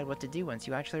can decide what to do once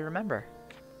you actually remember.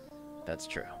 That's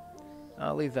true.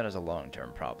 I'll leave that as a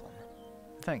long-term problem.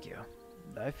 Thank you.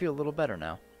 I feel a little better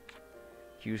now.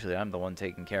 Usually I'm the one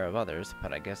taking care of others,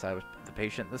 but I guess I was the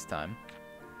patient this time.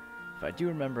 If I do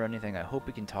remember anything, I hope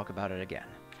we can talk about it again.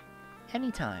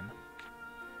 Anytime.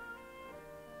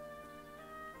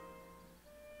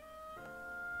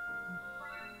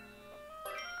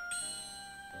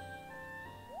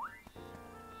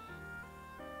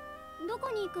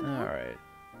 Alright,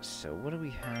 so what do we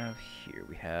have here?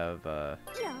 We have, we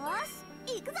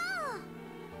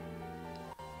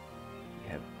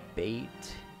have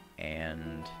bait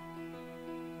and...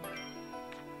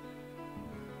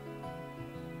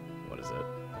 what is it?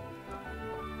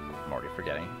 I'm already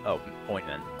forgetting. Oh,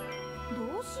 ointment.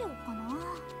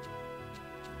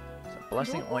 So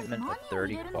blessing ointment at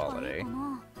 30 quality.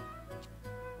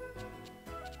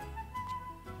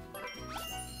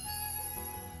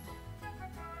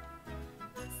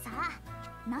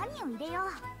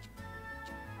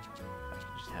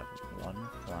 Just have one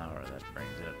flower that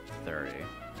brings it up to 30.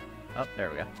 Oh, there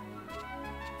we go.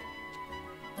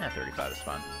 Yeah, 35 is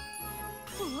fine.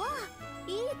 I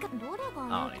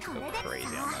don't need to go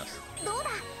crazy on this.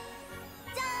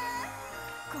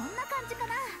 感じか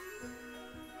な。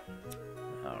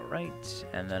 Alright,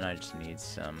 and then I just need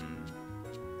some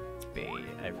bait.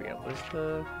 I forget, what is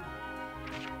the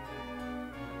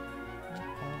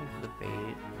quality of the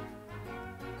bait?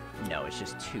 No, it's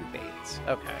just 2 baits.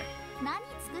 Okay. 何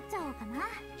作っちゃおうかな。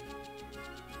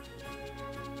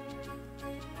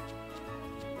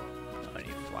 I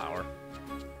need flour.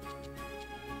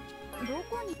 ど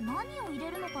こに何を入れ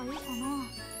るのがいいかな。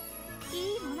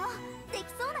いいものでき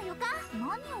そうな予感。何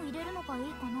を入れるのがいい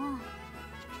かな。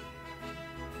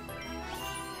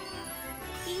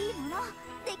いいもの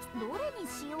でき、どれに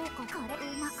しようか。これう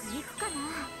まくいくかな。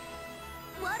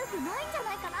悪くないんじゃ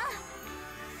ないかな。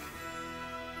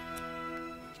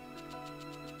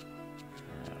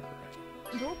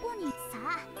どこに、さ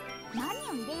あ何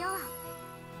を入れよう。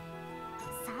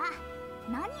さあ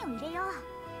何を入れよう。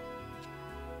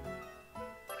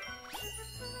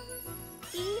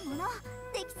いいもの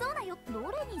できそうだよ。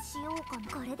どれにしようかな。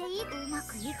これでいい。うま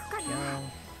くいくかな。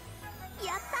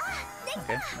やったできた。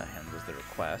 Okay, that handles the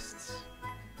requests.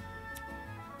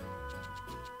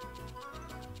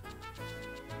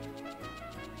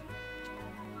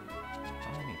 What do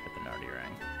I need for the Nardi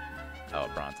ring? Oh,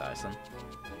 bronze icing.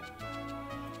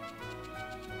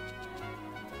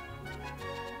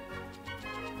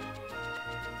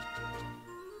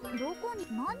 どこに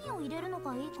何を入れるの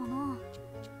がいいかな。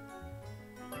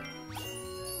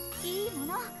いいも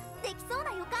のできそう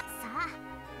な予感。さあ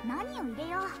何を入れ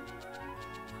よう。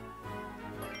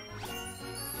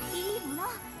いいもの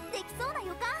できそうな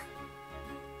予感。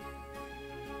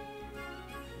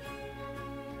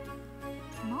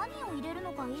何を入れる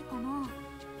のがいいかな。う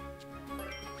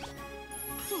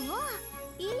わ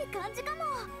いい感じかも。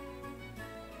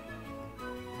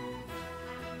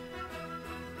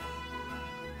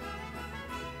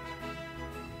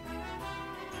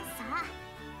さあ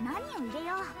何を入れ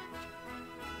よう。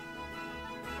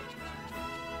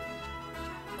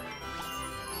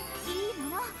いいも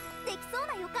のできそう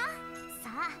な予感。さ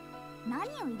あ何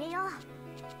を入れよう。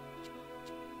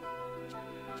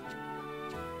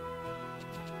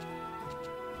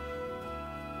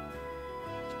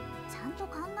ちゃんと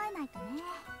考えないとね。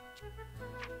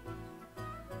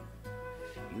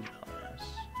 Few bonus.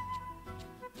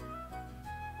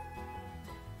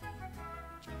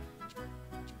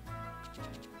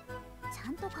 ちゃ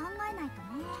んと考えないとね。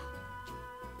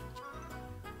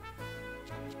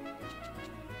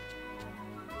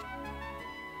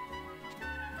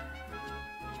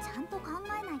ちゃんと考え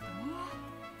ないとね。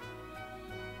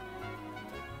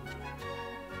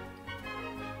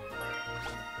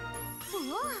う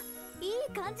わいい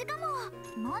感じかも。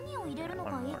何を入れるの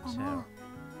がいいかな。うわ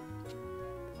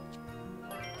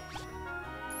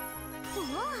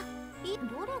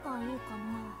どれがいいかな。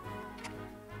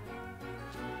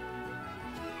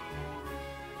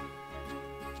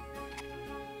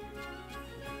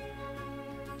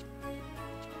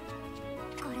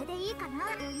これでいいかな。う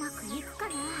まくいくか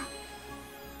な。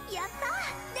やった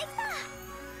できた。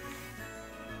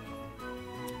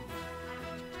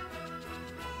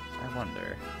 I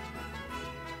wonder.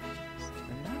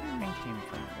 The Nardi ring came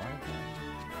from what again?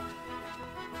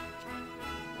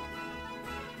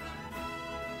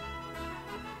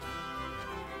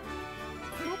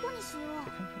 どこにしよう。 Did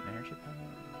it come from energy power?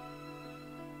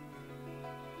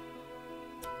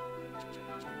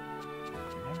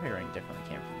 The Nardi ring definitely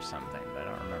came from something, but I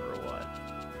don't remember what.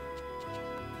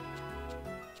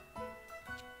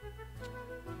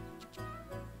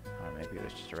 Or maybe it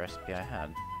was just a recipe I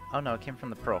had. Oh no, it came from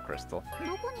the pearl crystal.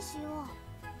 どこにしよう。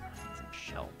 Some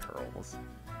shell pearls.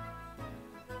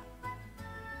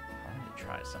 I need to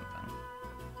try something.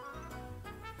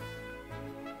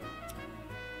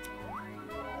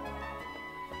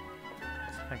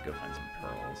 Let's see if I can go find some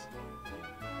pearls.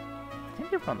 I think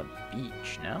they're on the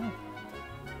beach, no?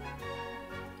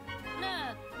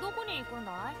 ねえどこに行くん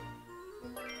だい。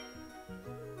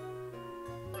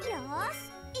よーし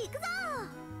行くぞ。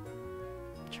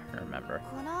 I'm trying to remember.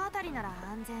 この辺りなら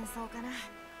安全そうかな。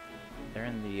 They're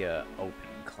in the open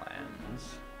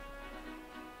clans.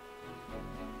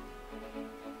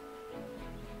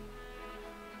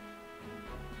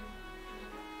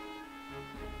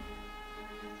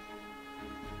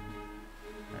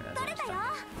 Alright, that's no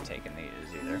sense taking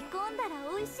these 煮 either. 込んだら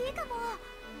美味しいかも。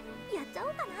やっちゃお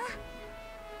うかな。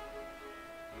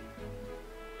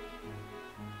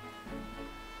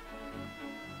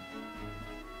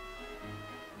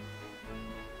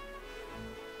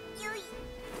よいし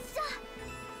ょ。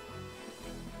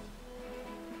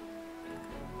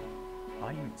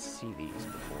 I didn't see these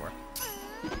before.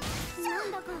 な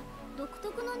んだか独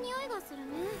特の匂いがする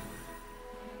ね。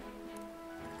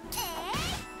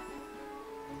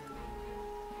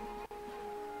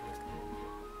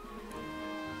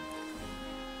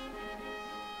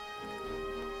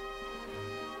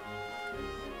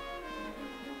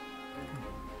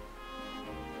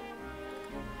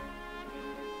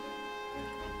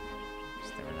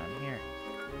they were down here.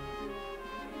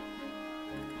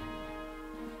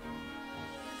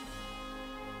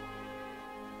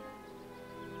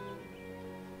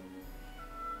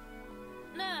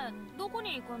 Ne, どこ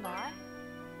に行くんだい？よ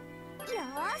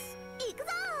ーし行く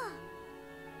ぞ。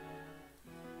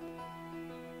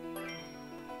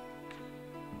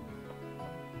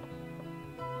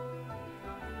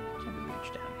 Can reach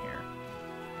down here.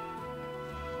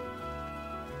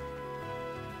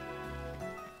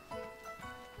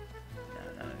 No,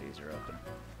 none of these are open.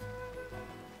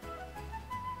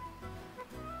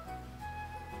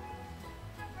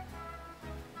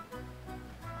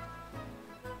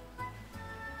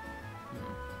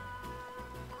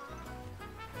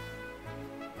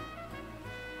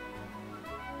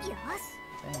よし。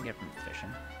 I can get from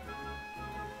fishing.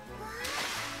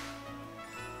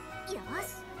 よし。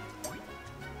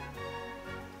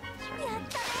 Start using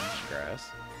fish grass.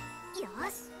 よ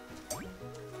し。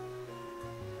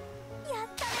やっ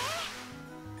たね。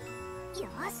よ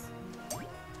し。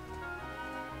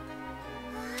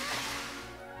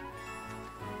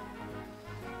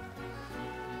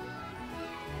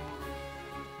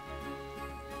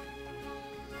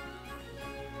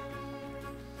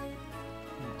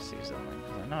 Let's see something.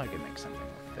 'Cause I know I can make something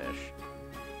with fish.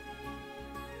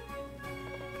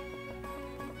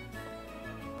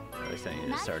 At least I need to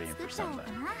何 start in 作 for っちゃおう something.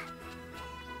 かな。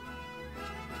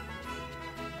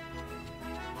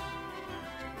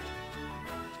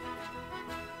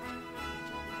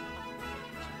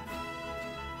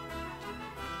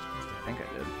 I think I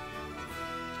did.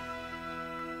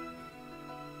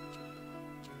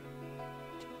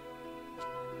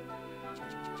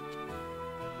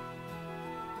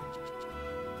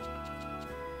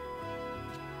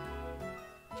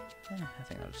 I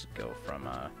think I'll just go from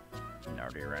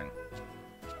Nardi Ring.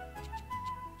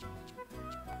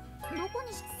 どこ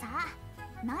にしさあ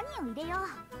何を入れよう。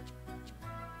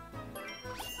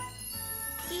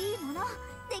いいもの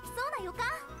できそうな予感。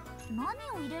何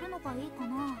を入れるのがいいか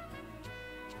な。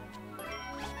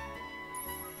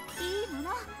いいもの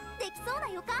できそうな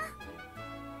予感。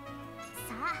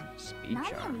さあ Speed 何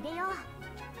を charm. 入れよう。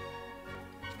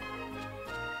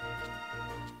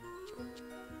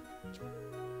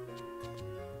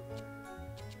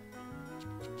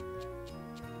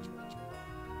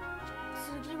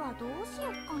 次はどうしよ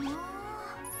っかな。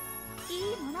い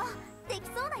いものでき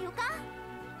そうな予感。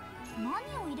何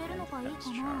を入れるのがいいか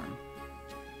That's な。 charm.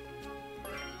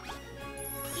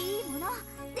 いいもの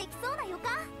できそうな予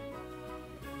感。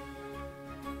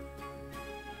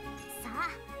さあ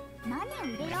何を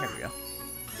入れよ There we go. う。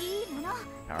いいもの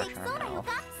Power できそう charm な予 now.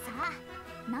 感。さあ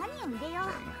何を入れよ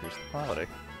Increase the quality.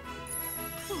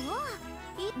 う。うわ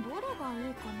どれが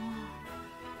いいかな。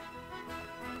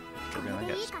 We're gonna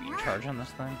get speed charge on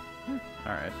this thing?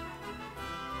 Alright.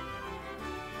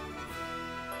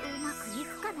 うまくい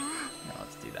くかな。 Now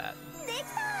let's do that. でき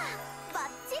たバッ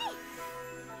チリ。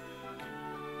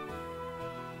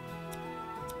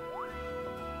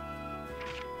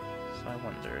 So I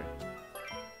wonder,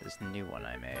 this new one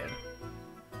I made.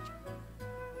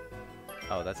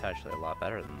 Oh, that's actually a lot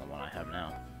better than the one I have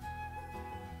now.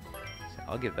 So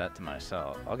I'll give that to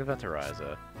myself. I'll give that to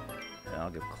Ryza. And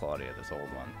I'll give Claudia this old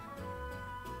one.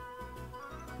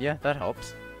 Yeah, that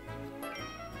helps.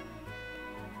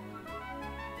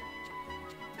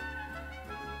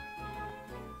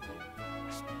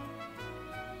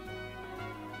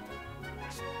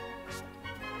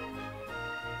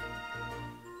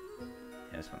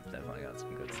 Yeah, this one's definitely got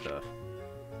some good stuff.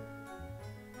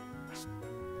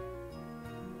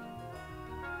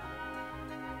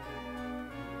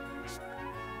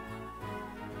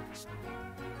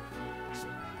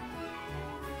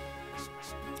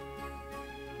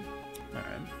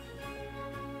 Alright.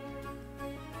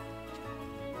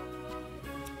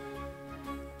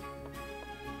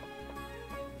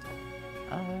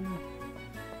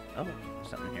 Oh,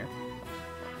 something here.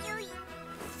 よいしょ。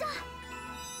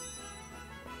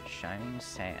 Shining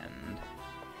sand.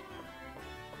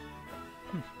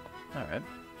 Alright.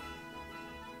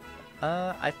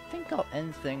 I think I'll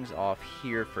end things off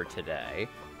here for today.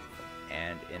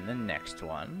 And in the next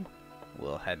one,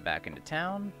 we'll head back into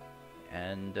town.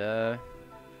 And, guess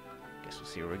we'll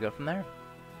see where we go from there.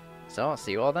 So, I'll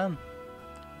see you all then.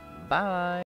 Bye!